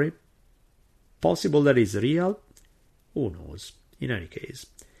story. Possible that it's real. Who knows? In any case.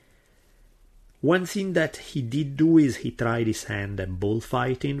 One thing that he did do is he tried his hand at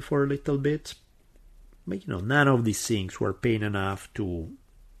bullfighting for a little bit. But none of these things were paying enough to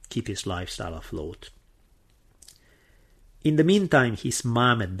keep his lifestyle afloat. In the meantime, his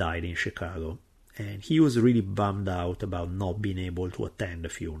mom had died in Chicago, and he was really bummed out about not being able to attend the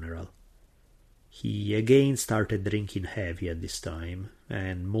funeral. He again started drinking heavy at this time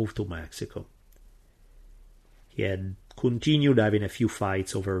and moved to Mexico. He had continued having a few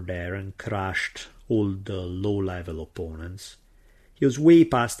fights over there and crushed all the low-level opponents. He was way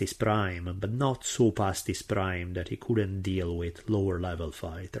past his prime, but not so past his prime that he couldn't deal with lower-level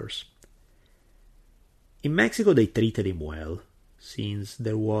fighters. In Mexico they treated him well, since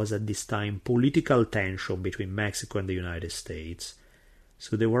there was at this time political tension between Mexico and the United States,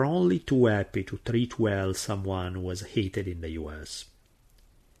 so they were only too happy to treat well someone who was hated in the US.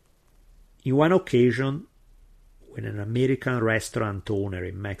 In one occasion, when an American restaurant owner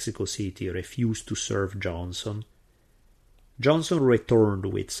in Mexico City refused to serve Johnson returned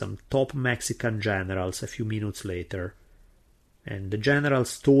with some top Mexican generals a few minutes later, and the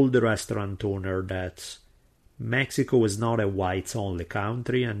generals told the restaurant owner that Mexico was not a whites-only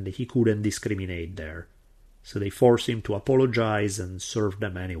country and he couldn't discriminate there. so they forced him to apologize and served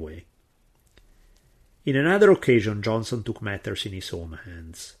them anyway. In another occasion, Johnson took matters in his own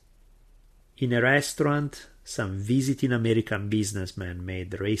hands. In a restaurant, some visiting American businessmen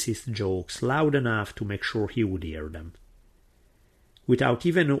made racist jokes loud enough to make sure he would hear them. Without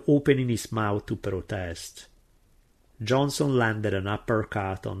even opening his mouth to protest, Johnson landed an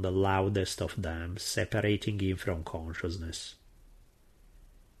uppercut on the loudest of them, separating him from consciousness.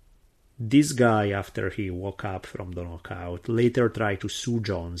 This guy, after he woke up from the knockout, later tried to sue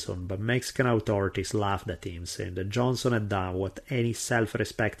Johnson, but Mexican authorities laughed at him, saying that Johnson had done what any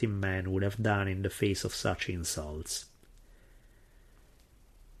self-respecting man would have done in the face of such insults.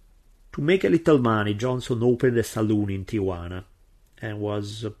 To make a little money, Johnson opened a saloon in Tijuana and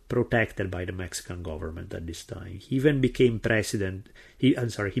was protected by the Mexican government at this time. He even became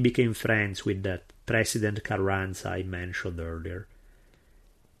he became friends with that President Carranza I mentioned earlier.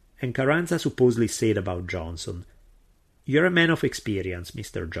 And Carranza supposedly said about Johnson, "You're a man of experience,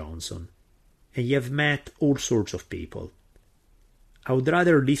 Mr. Johnson, and you have met all sorts of people. I would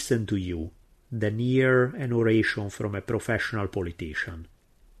rather listen to you than hear an oration from a professional politician.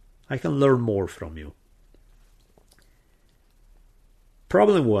 I can learn more from you."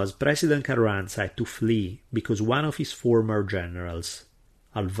 Problem was, President Carranza had to flee because one of his former generals,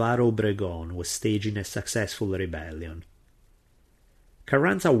 Alvaro Obregón, was staging a successful rebellion.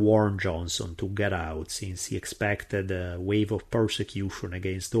 Carranza warned Johnson to get out since he expected a wave of persecution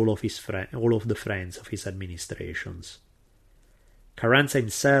against all of the friends of his administrations. Carranza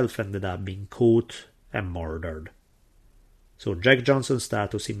himself ended up being caught and murdered. So Jack Johnson's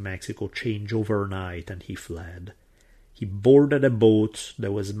status in Mexico changed overnight and he fled. He boarded a boat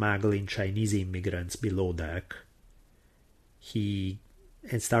that was smuggling Chinese immigrants below deck. And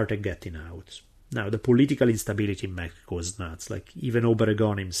started getting out. Now, the political instability in Mexico was nuts. Like, even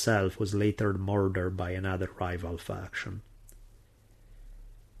Obregón himself was later murdered by another rival faction.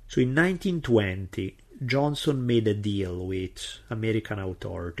 So in 1920, Johnson made a deal with American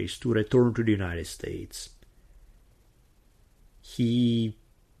authorities to return to the United States. He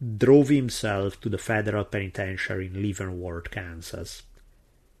drove himself to the federal penitentiary in Leavenworth, Kansas.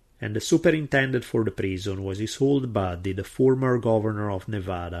 And the superintendent for the prison was his old buddy, the former governor of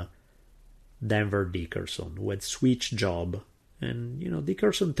Nevada, Denver Dickerson, who had switched job. And,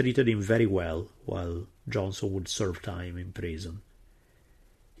 Dickerson treated him very well while Johnson would serve time in prison.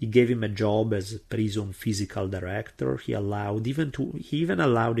 He gave him a job as prison physical director. He even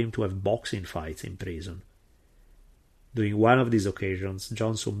allowed him to have boxing fights in prison. During one of these occasions,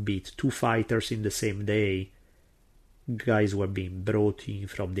 Johnson beat 2 fighters in the same day. Guys were being brought in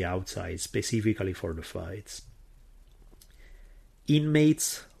from the outside specifically for the fights.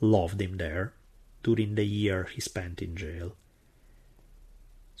 Inmates loved him there during the year he spent in jail.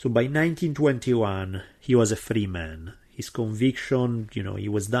 So by 1921, he was a free man. His conviction, he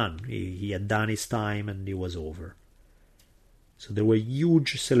was done. He had done his time and it was over. So there were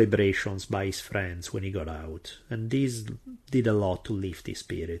huge celebrations by his friends when he got out, and this did a lot to lift his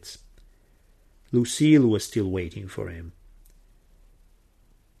spirits. Lucille was still waiting for him.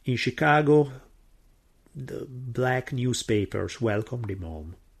 In Chicago, the black newspapers welcomed him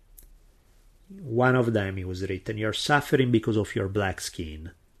home. One of them, it was written, "You're suffering because of your black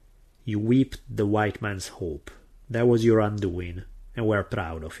skin. You whipped the white man's hope. That was your undoing, and we're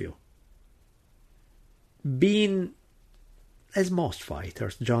proud of you." As most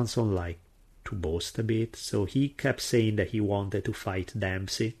fighters, Johnson liked to boast a bit, so he kept saying that he wanted to fight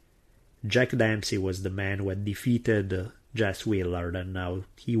Dempsey. Jack Dempsey was the man who had defeated Jess Willard, and now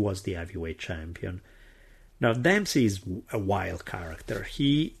he was the heavyweight champion. Now, Dempsey is a wild character.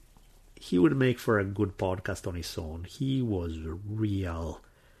 He would make for a good podcast on his own. He was real.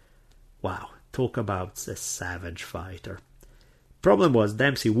 Wow, talk about a savage fighter. Problem was,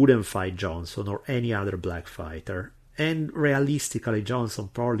 Dempsey wouldn't fight Johnson or any other black fighter. And realistically, Johnson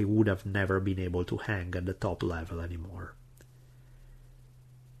probably would have never been able to hang at the top level anymore.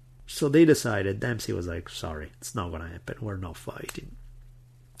 So they decided, Dempsey was like, sorry, it's not going to happen, we're not fighting.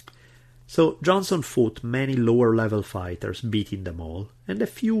 So Johnson fought many lower level fighters, beating them all, and a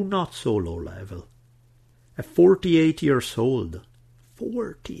few not so low level. At 48 years old,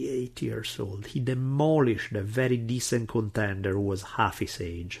 he demolished a very decent contender who was half his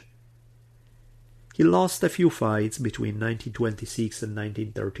age. He lost a few fights between 1926 and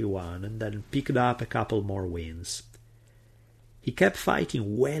 1931 and then picked up a couple more wins. He kept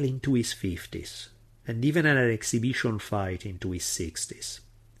fighting well into his 50s and even had an exhibition fight into his 60s.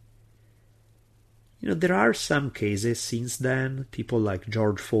 There are some cases since then, people like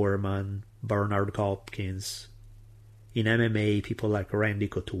George Foreman, Bernard Hopkins. In MMA, people like Randy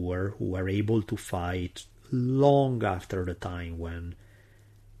Couture, who were able to fight long after the time when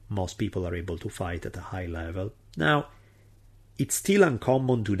most people are able to fight at a high level. Now, it's still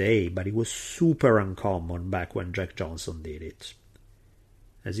uncommon today, but it was super uncommon back when Jack Johnson did it.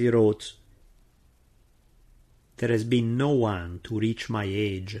 As he wrote, "There has been no one to reach my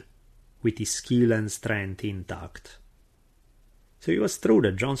age with his skill and strength intact." So it was true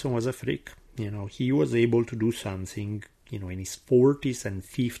that Johnson was a freak. He was able to do something, in his 40s and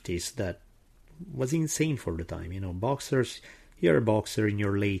 50s that was insane for the time. Boxers, you're a boxer in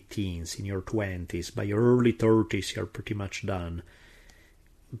your late teens, in your 20s. By your early 30s, you're pretty much done.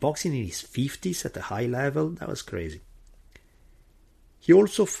 Boxing in his 50s at a high level, that was crazy. He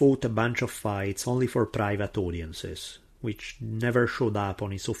also fought a bunch of fights only for private audiences, which never showed up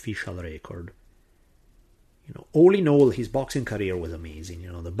on his official record. All in all, his boxing career was amazing.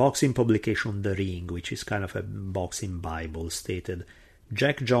 The boxing publication The Ring, which is kind of a boxing bible, stated,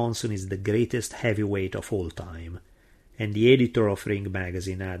 "Jack Johnson is the greatest heavyweight of all time." And the editor of Ring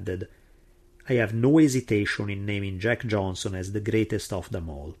magazine added, "I have no hesitation in naming Jack Johnson as the greatest of them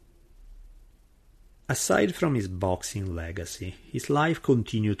all." Aside from his boxing legacy, his life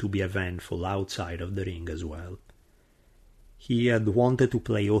continued to be eventful outside of the ring as well. He had wanted to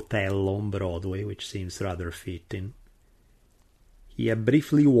play Othello on Broadway, which seems rather fitting. He had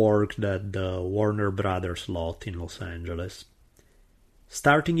briefly worked at the Warner Brothers lot in Los Angeles.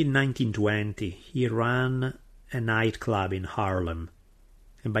 Starting in 1920, he ran a nightclub in Harlem,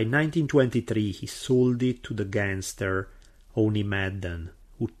 and by 1923 he sold it to the gangster Owney Madden,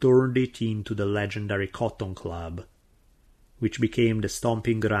 who turned it into the legendary Cotton Club, which became the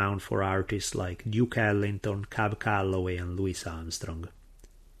stomping ground for artists like Duke Ellington, Cab Calloway, and Louis Armstrong.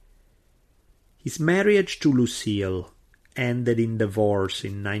 His marriage to Lucille ended in divorce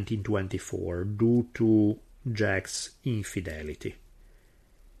in 1924 due to Jack's infidelity.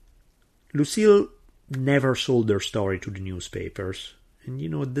 Lucille never sold their story to the newspapers,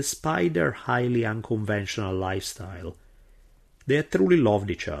 and despite their highly unconventional lifestyle, they had truly loved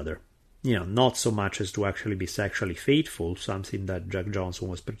each other. Not so much as to actually be sexually faithful, something that Jack Johnson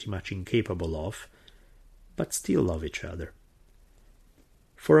was pretty much incapable of, but still love each other.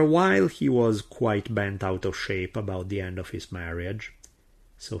 For a while he was quite bent out of shape about the end of his marriage,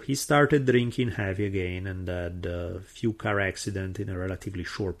 so he started drinking heavy again and had a few car accidents in a relatively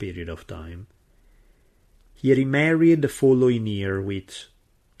short period of time. He remarried the following year with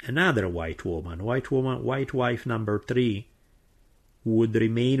another white wife number 3, who would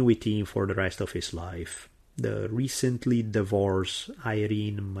remain with him for the rest of his life, the recently divorced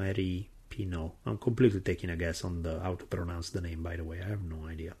Irene Marie Pinault. I'm completely taking a guess on how to pronounce the name, by the way. I have no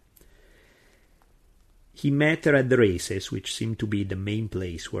idea. He met her at the races, which seemed to be the main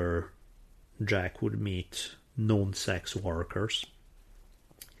place where Jack would meet non-sex workers.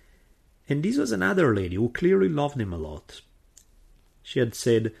 And this was another lady who clearly loved him a lot. She had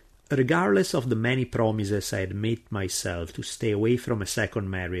said, "Regardless of the many promises I had made myself to stay away from a second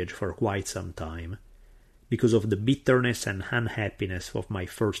marriage for quite some time, because of the bitterness and unhappiness of my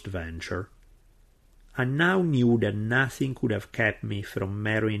first venture, I now knew that nothing could have kept me from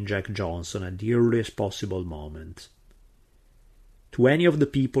marrying Jack Johnson at the earliest possible moment. To any of the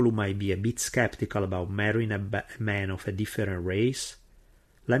people who might be a bit skeptical about marrying a man of a different race,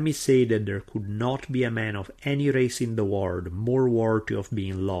 let me say that there could not be a man of any race in the world more worthy of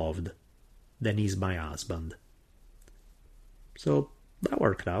being loved than is my husband." So that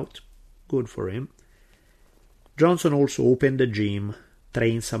worked out. Good for him. Johnson also opened a gym,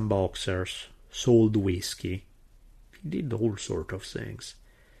 trained some boxers, sold whiskey. He did all sorts of things.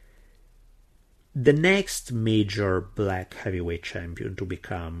 The next major black heavyweight champion to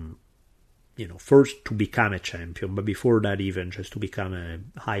become, first to become a champion, but before that even just to become a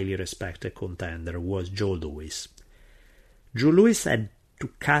highly respected contender, was Joe Louis. Joe Louis had to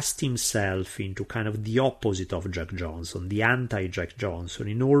cast himself into kind of the opposite of Jack Johnson, the anti-Jack Johnson,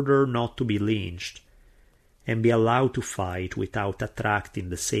 in order not to be lynched and be allowed to fight without attracting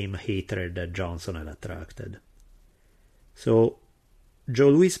the same hatred that Johnson had attracted. So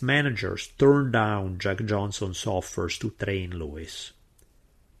Joe Louis' managers turned down Jack Johnson's offers to train Louis.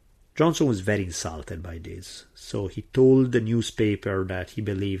 Johnson was very insulted by this, so he told the newspaper that he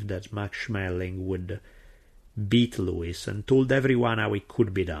believed that Max Schmeling would beat Louis and told everyone how it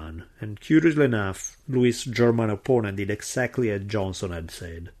could be done. And curiously enough, Louis' German opponent did exactly as Johnson had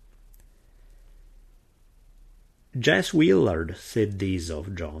said. Jess Willard said this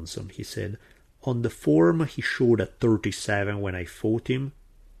of Johnson. He said, "On the form he showed at 37 when I fought him,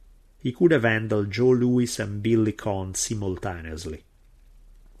 he could have handled Joe Louis and Billy Conn simultaneously."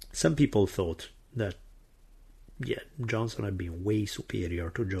 Some people thought that, Johnson had been way superior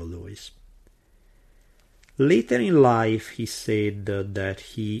to Joe Louis. Later in life, he said that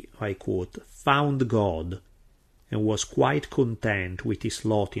he, I quote, found God and was quite content with his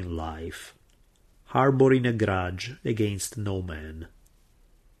lot in life, harboring a grudge against no man.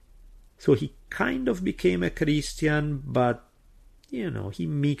 So he kind of became a Christian, but, he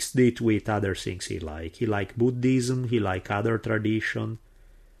mixed it with other things he liked. He liked Buddhism, he liked other tradition.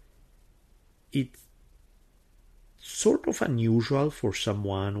 It's sort of unusual for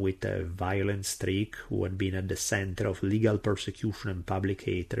someone with a violent streak who had been at the center of legal persecution and public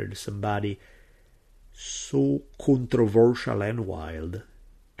hatred, somebody so controversial and wild,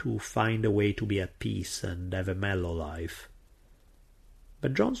 to find a way to be at peace and have a mellow life.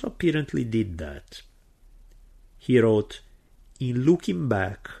 But Johnson apparently did that. He wrote, "In looking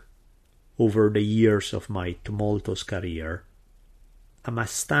back over the years of my tumultuous career, I'm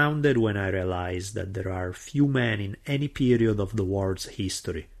astounded when I realize that there are few men in any period of the world's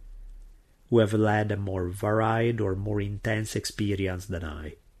history who have led a more varied or more intense experience than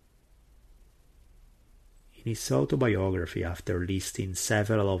I." In his autobiography, after listing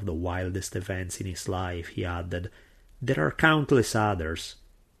several of the wildest events in his life, he added, "There are countless others,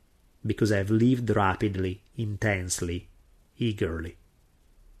 because I have lived rapidly, intensely, eagerly."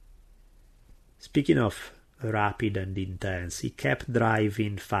 Speaking of rapid and intense, he kept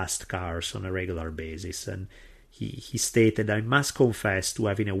driving fast cars on a regular basis, and he stated, "I must confess to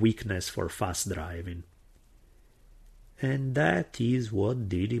having a weakness for fast driving." And that is what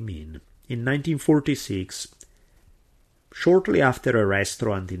did him in. In 1946, shortly after a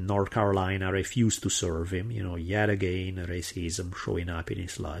restaurant in North Carolina refused to serve him, yet again racism showing up in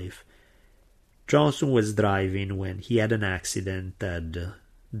his life, Johnson was driving when he had an accident and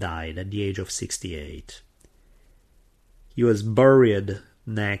died at the age of 68. He was buried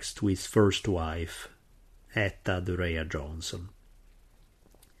next to his first wife, Etta Durea Johnson.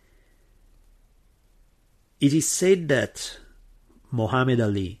 It is said that Muhammad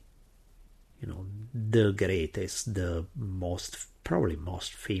Ali, the greatest, probably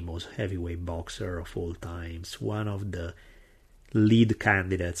most famous heavyweight boxer of all times, one of the lead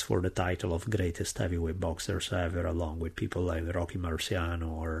candidates for the title of greatest heavyweight boxers ever, along with people like Rocky Marciano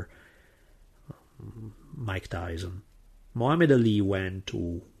or Mike Tyson. Muhammad Ali went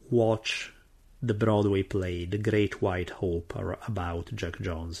to watch the Broadway play The Great White Hope about Jack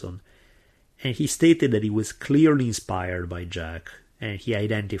Johnson, and he stated that he was clearly inspired by Jack and he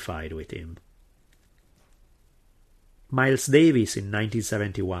identified with him. Miles Davis in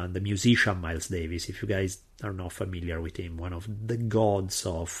 1971, the musician Miles Davis, if you guys are not familiar with him, one of the gods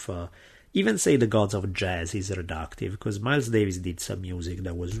of, even say the gods of jazz is reductive, because Miles Davis did some music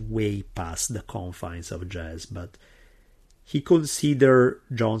that was way past the confines of jazz, but he considered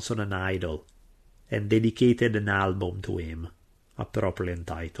Johnson an idol and dedicated an album to him, appropriately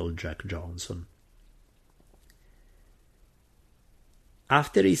entitled Jack Johnson.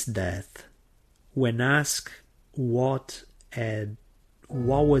 After his death, when asked what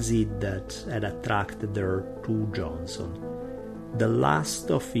was it that had attracted her to Johnson, the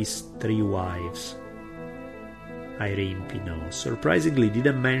last of his three wives, Irene Pinot, surprisingly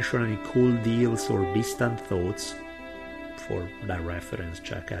didn't mention any cool deals or distant thoughts. For that reference,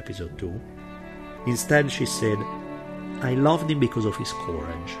 check episode 2. Instead, she said, "I loved him because of his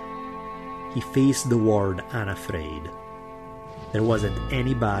courage. He faced the world unafraid. There wasn't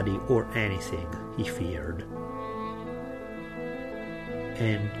anybody or anything he feared."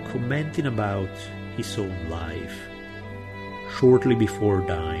 And commenting about his own life, shortly before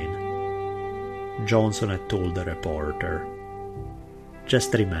dying, Johnson had told the reporter,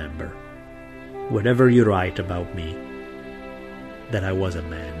 "Just remember, whatever you write about me, that I was a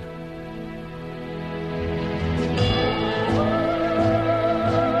man."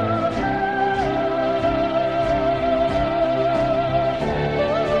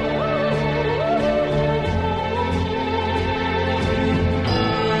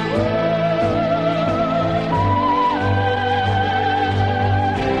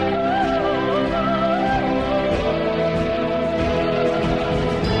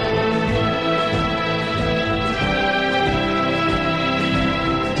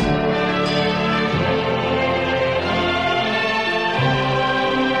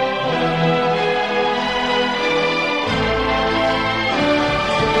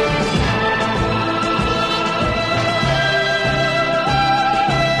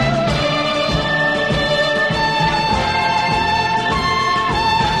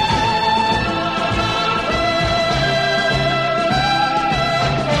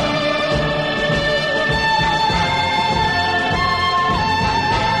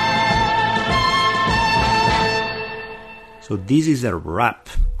 So this is a wrap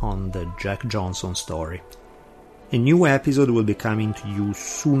on the Jack Johnson story. A new episode will be coming to you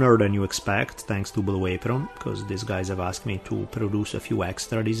sooner than you expect, thanks to Blue Apron, because these guys have asked me to produce a few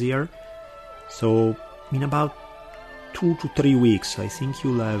extra this year. So, in about 2 to 3 weeks, I think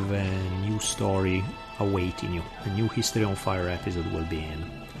you'll have a new story awaiting you. A new History on Fire episode will be in.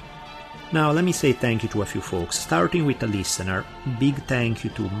 Now, let me say thank you to a few folks, starting with a listener. Big thank you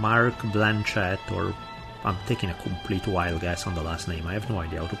to Mark Blanchett, or I'm taking a complete wild guess on the last name, I have no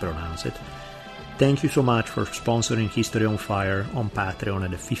idea how to pronounce it. Thank you so much for sponsoring History on Fire on Patreon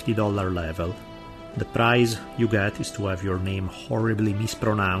at the $50 level. The prize you get is to have your name horribly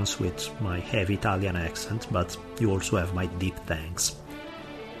mispronounced with my heavy Italian accent, but you also have my deep thanks.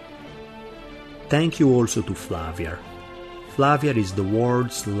 Thank you also to Flaviar. Flaviar is the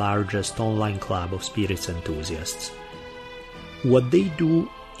world's largest online club of spirits enthusiasts. What they do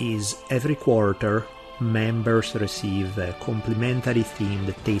is every quarter members receive a complimentary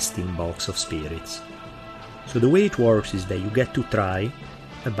themed tasting box of spirits. So the way it works is that you get to try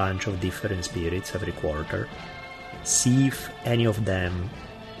a bunch of different spirits every quarter, see if any of them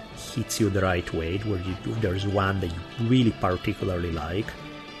hits you the right way, where there's one that you really particularly like,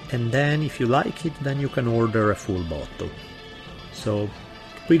 and then if you like it, then you can order a full bottle. So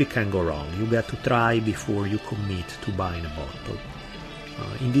really can't go wrong. You get to try before you commit to buying a bottle.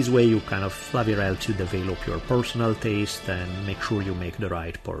 In this way, Flaviar helps you develop your personal taste and make sure you make the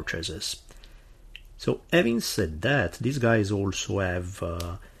right purchases. So, having said that, these guys also have,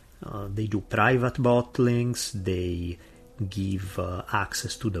 they do private bottlings, they give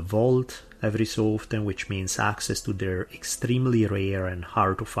access to the vault every so often, which means access to their extremely rare and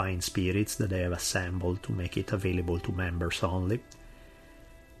hard to find spirits that they have assembled to make it available to members only.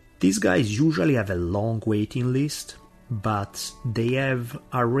 These guys usually have a long waiting list, but they have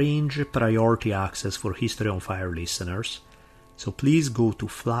arranged priority access for History on Fire listeners. So please go to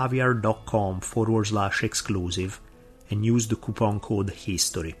flaviar.com/exclusive and use the coupon code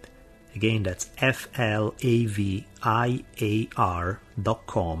HISTORY. Again, that's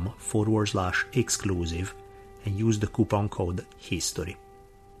flaviar.com/exclusive and use the coupon code HISTORY.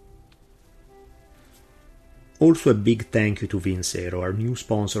 Also a big thank you to Vincero, our new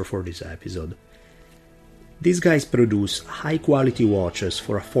sponsor for this episode. These guys produce high-quality watches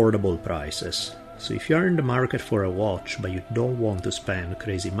for affordable prices. So if you're in the market for a watch but you don't want to spend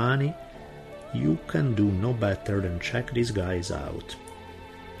crazy money, you can do no better than check these guys out.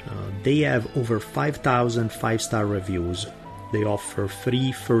 They have over 5,000 5-star reviews, they offer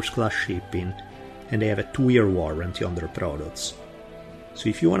free first-class shipping, and they have a 2-year warranty on their products. So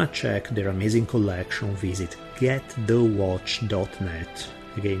if you want to check their amazing collection, visit getthewatch.net.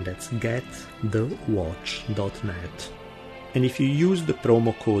 Again, that's getthewatch.net. And if you use the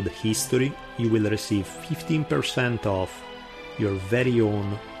promo code HISTORY, you will receive 15% off your very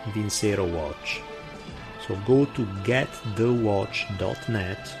own Vincero watch. So go to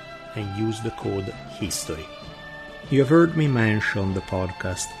getthewatch.net and use the code HISTORY. You have heard me mention the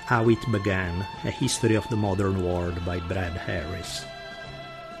podcast How It Began, A History of the Modern World by Brad Harris.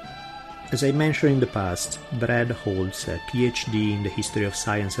 As I mentioned in the past, Brad holds a PhD in the history of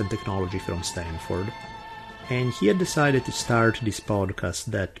science and technology from Stanford, and he had decided to start this podcast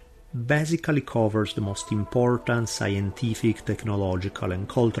that basically covers the most important scientific, technological, and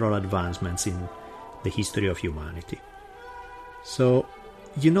cultural advancements in the history of humanity. So,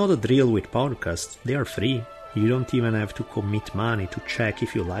 you know the drill with podcasts, they are free. You don't even have to commit money to check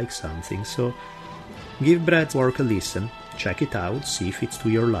if you like something, so give Brad's work a listen, check it out, see if it's to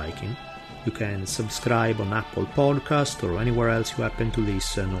your liking. You can subscribe on Apple Podcast or anywhere else you happen to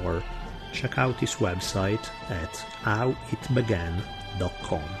listen, or check out his website at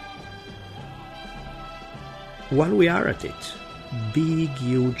howitbegan.com. While we are at it, big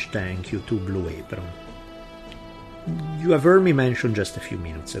huge thank you to Blue Apron. You have heard me mention just a few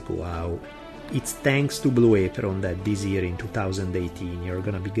minutes ago how it's thanks to Blue Apron that this year in 2018 you're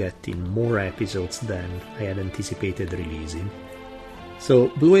gonna be getting more episodes than I had anticipated releasing. So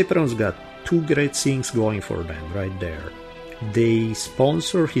Blue Apron's got 2 great things going for them right there. They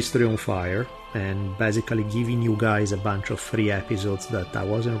sponsor History on Fire and basically giving you guys a bunch of free episodes that I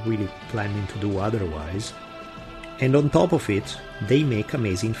wasn't really planning to do otherwise. And on top of it, they make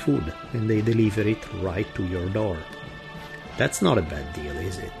amazing food and they deliver it right to your door. That's not a bad deal,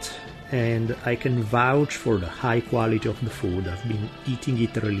 is it? And I can vouch for the high quality of the food. I've been eating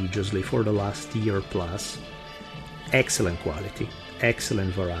it religiously for the last year plus. Excellent quality,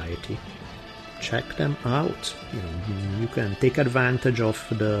 excellent variety. Check them out. You can take advantage of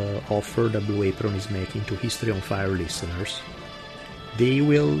the offer that Blue Apron is making to History on Fire listeners. They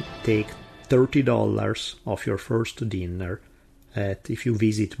will take $30 off your first dinner if you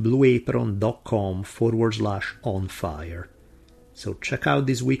visit blueapron.com/onfire. So check out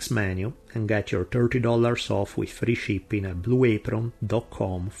this week's menu and get your $30 off with free shipping at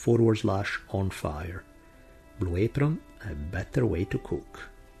blueapron.com/onfire. Blue Apron, a better way to cook.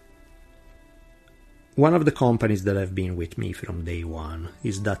 One of the companies that have been with me from day one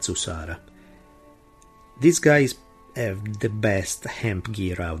is Datsusara. These guys have the best hemp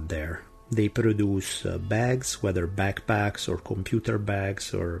gear out there. They produce bags, whether backpacks or computer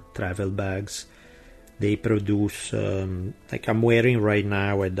bags or travel bags. They produce, like I'm wearing right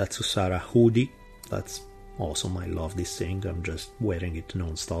now a Datsusara hoodie. That's awesome. I love this thing. I'm just wearing it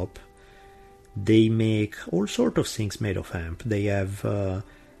non-stop. They make all sorts of things made of hemp. They have, I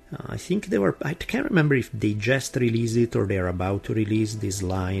can't remember if they just released it or they're about to release this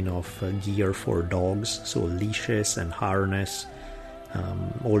line of gear for dogs. So leashes and harness,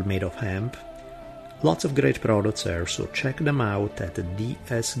 all made of hemp. Lots of great products there, so check them out at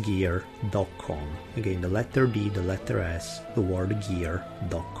dsgear.com. Again, the letter D, the letter S, the word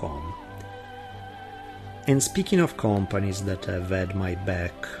gear.com. And speaking of companies that have had my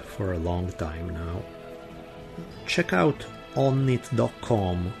back for a long time now, check out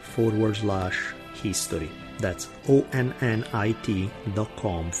onnit.com/history. That's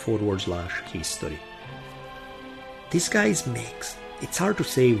onnit.com/history. These guys it's hard to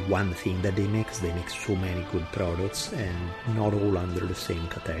say one thing that they make, because they make so many good products and not all under the same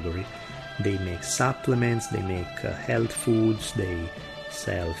category. They make supplements, they make health foods, they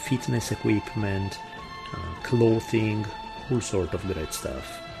sell fitness equipment, clothing, all sort of great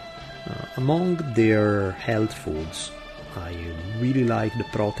stuff. Among their health foods, I really like the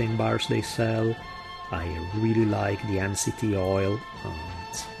protein bars they sell. I really like the MCT oil.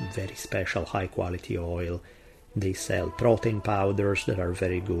 It's very special, high quality oil. They sell protein powders that are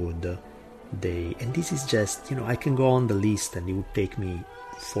very good. And this is just, I can go on the list and it would take me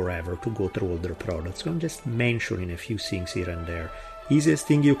forever to go through all their products. So I'm just mentioning a few things here and there. Easiest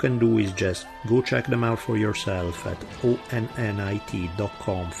thing you can do is just go check them out for yourself at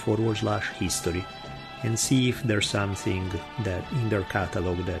onnit.com/history and see if there's something that in their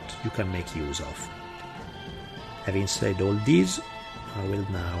catalog that you can make use of. Having said all this, I will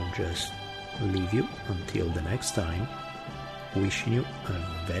now just leave you until the next time, wishing you a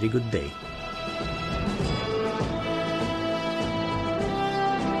very good day.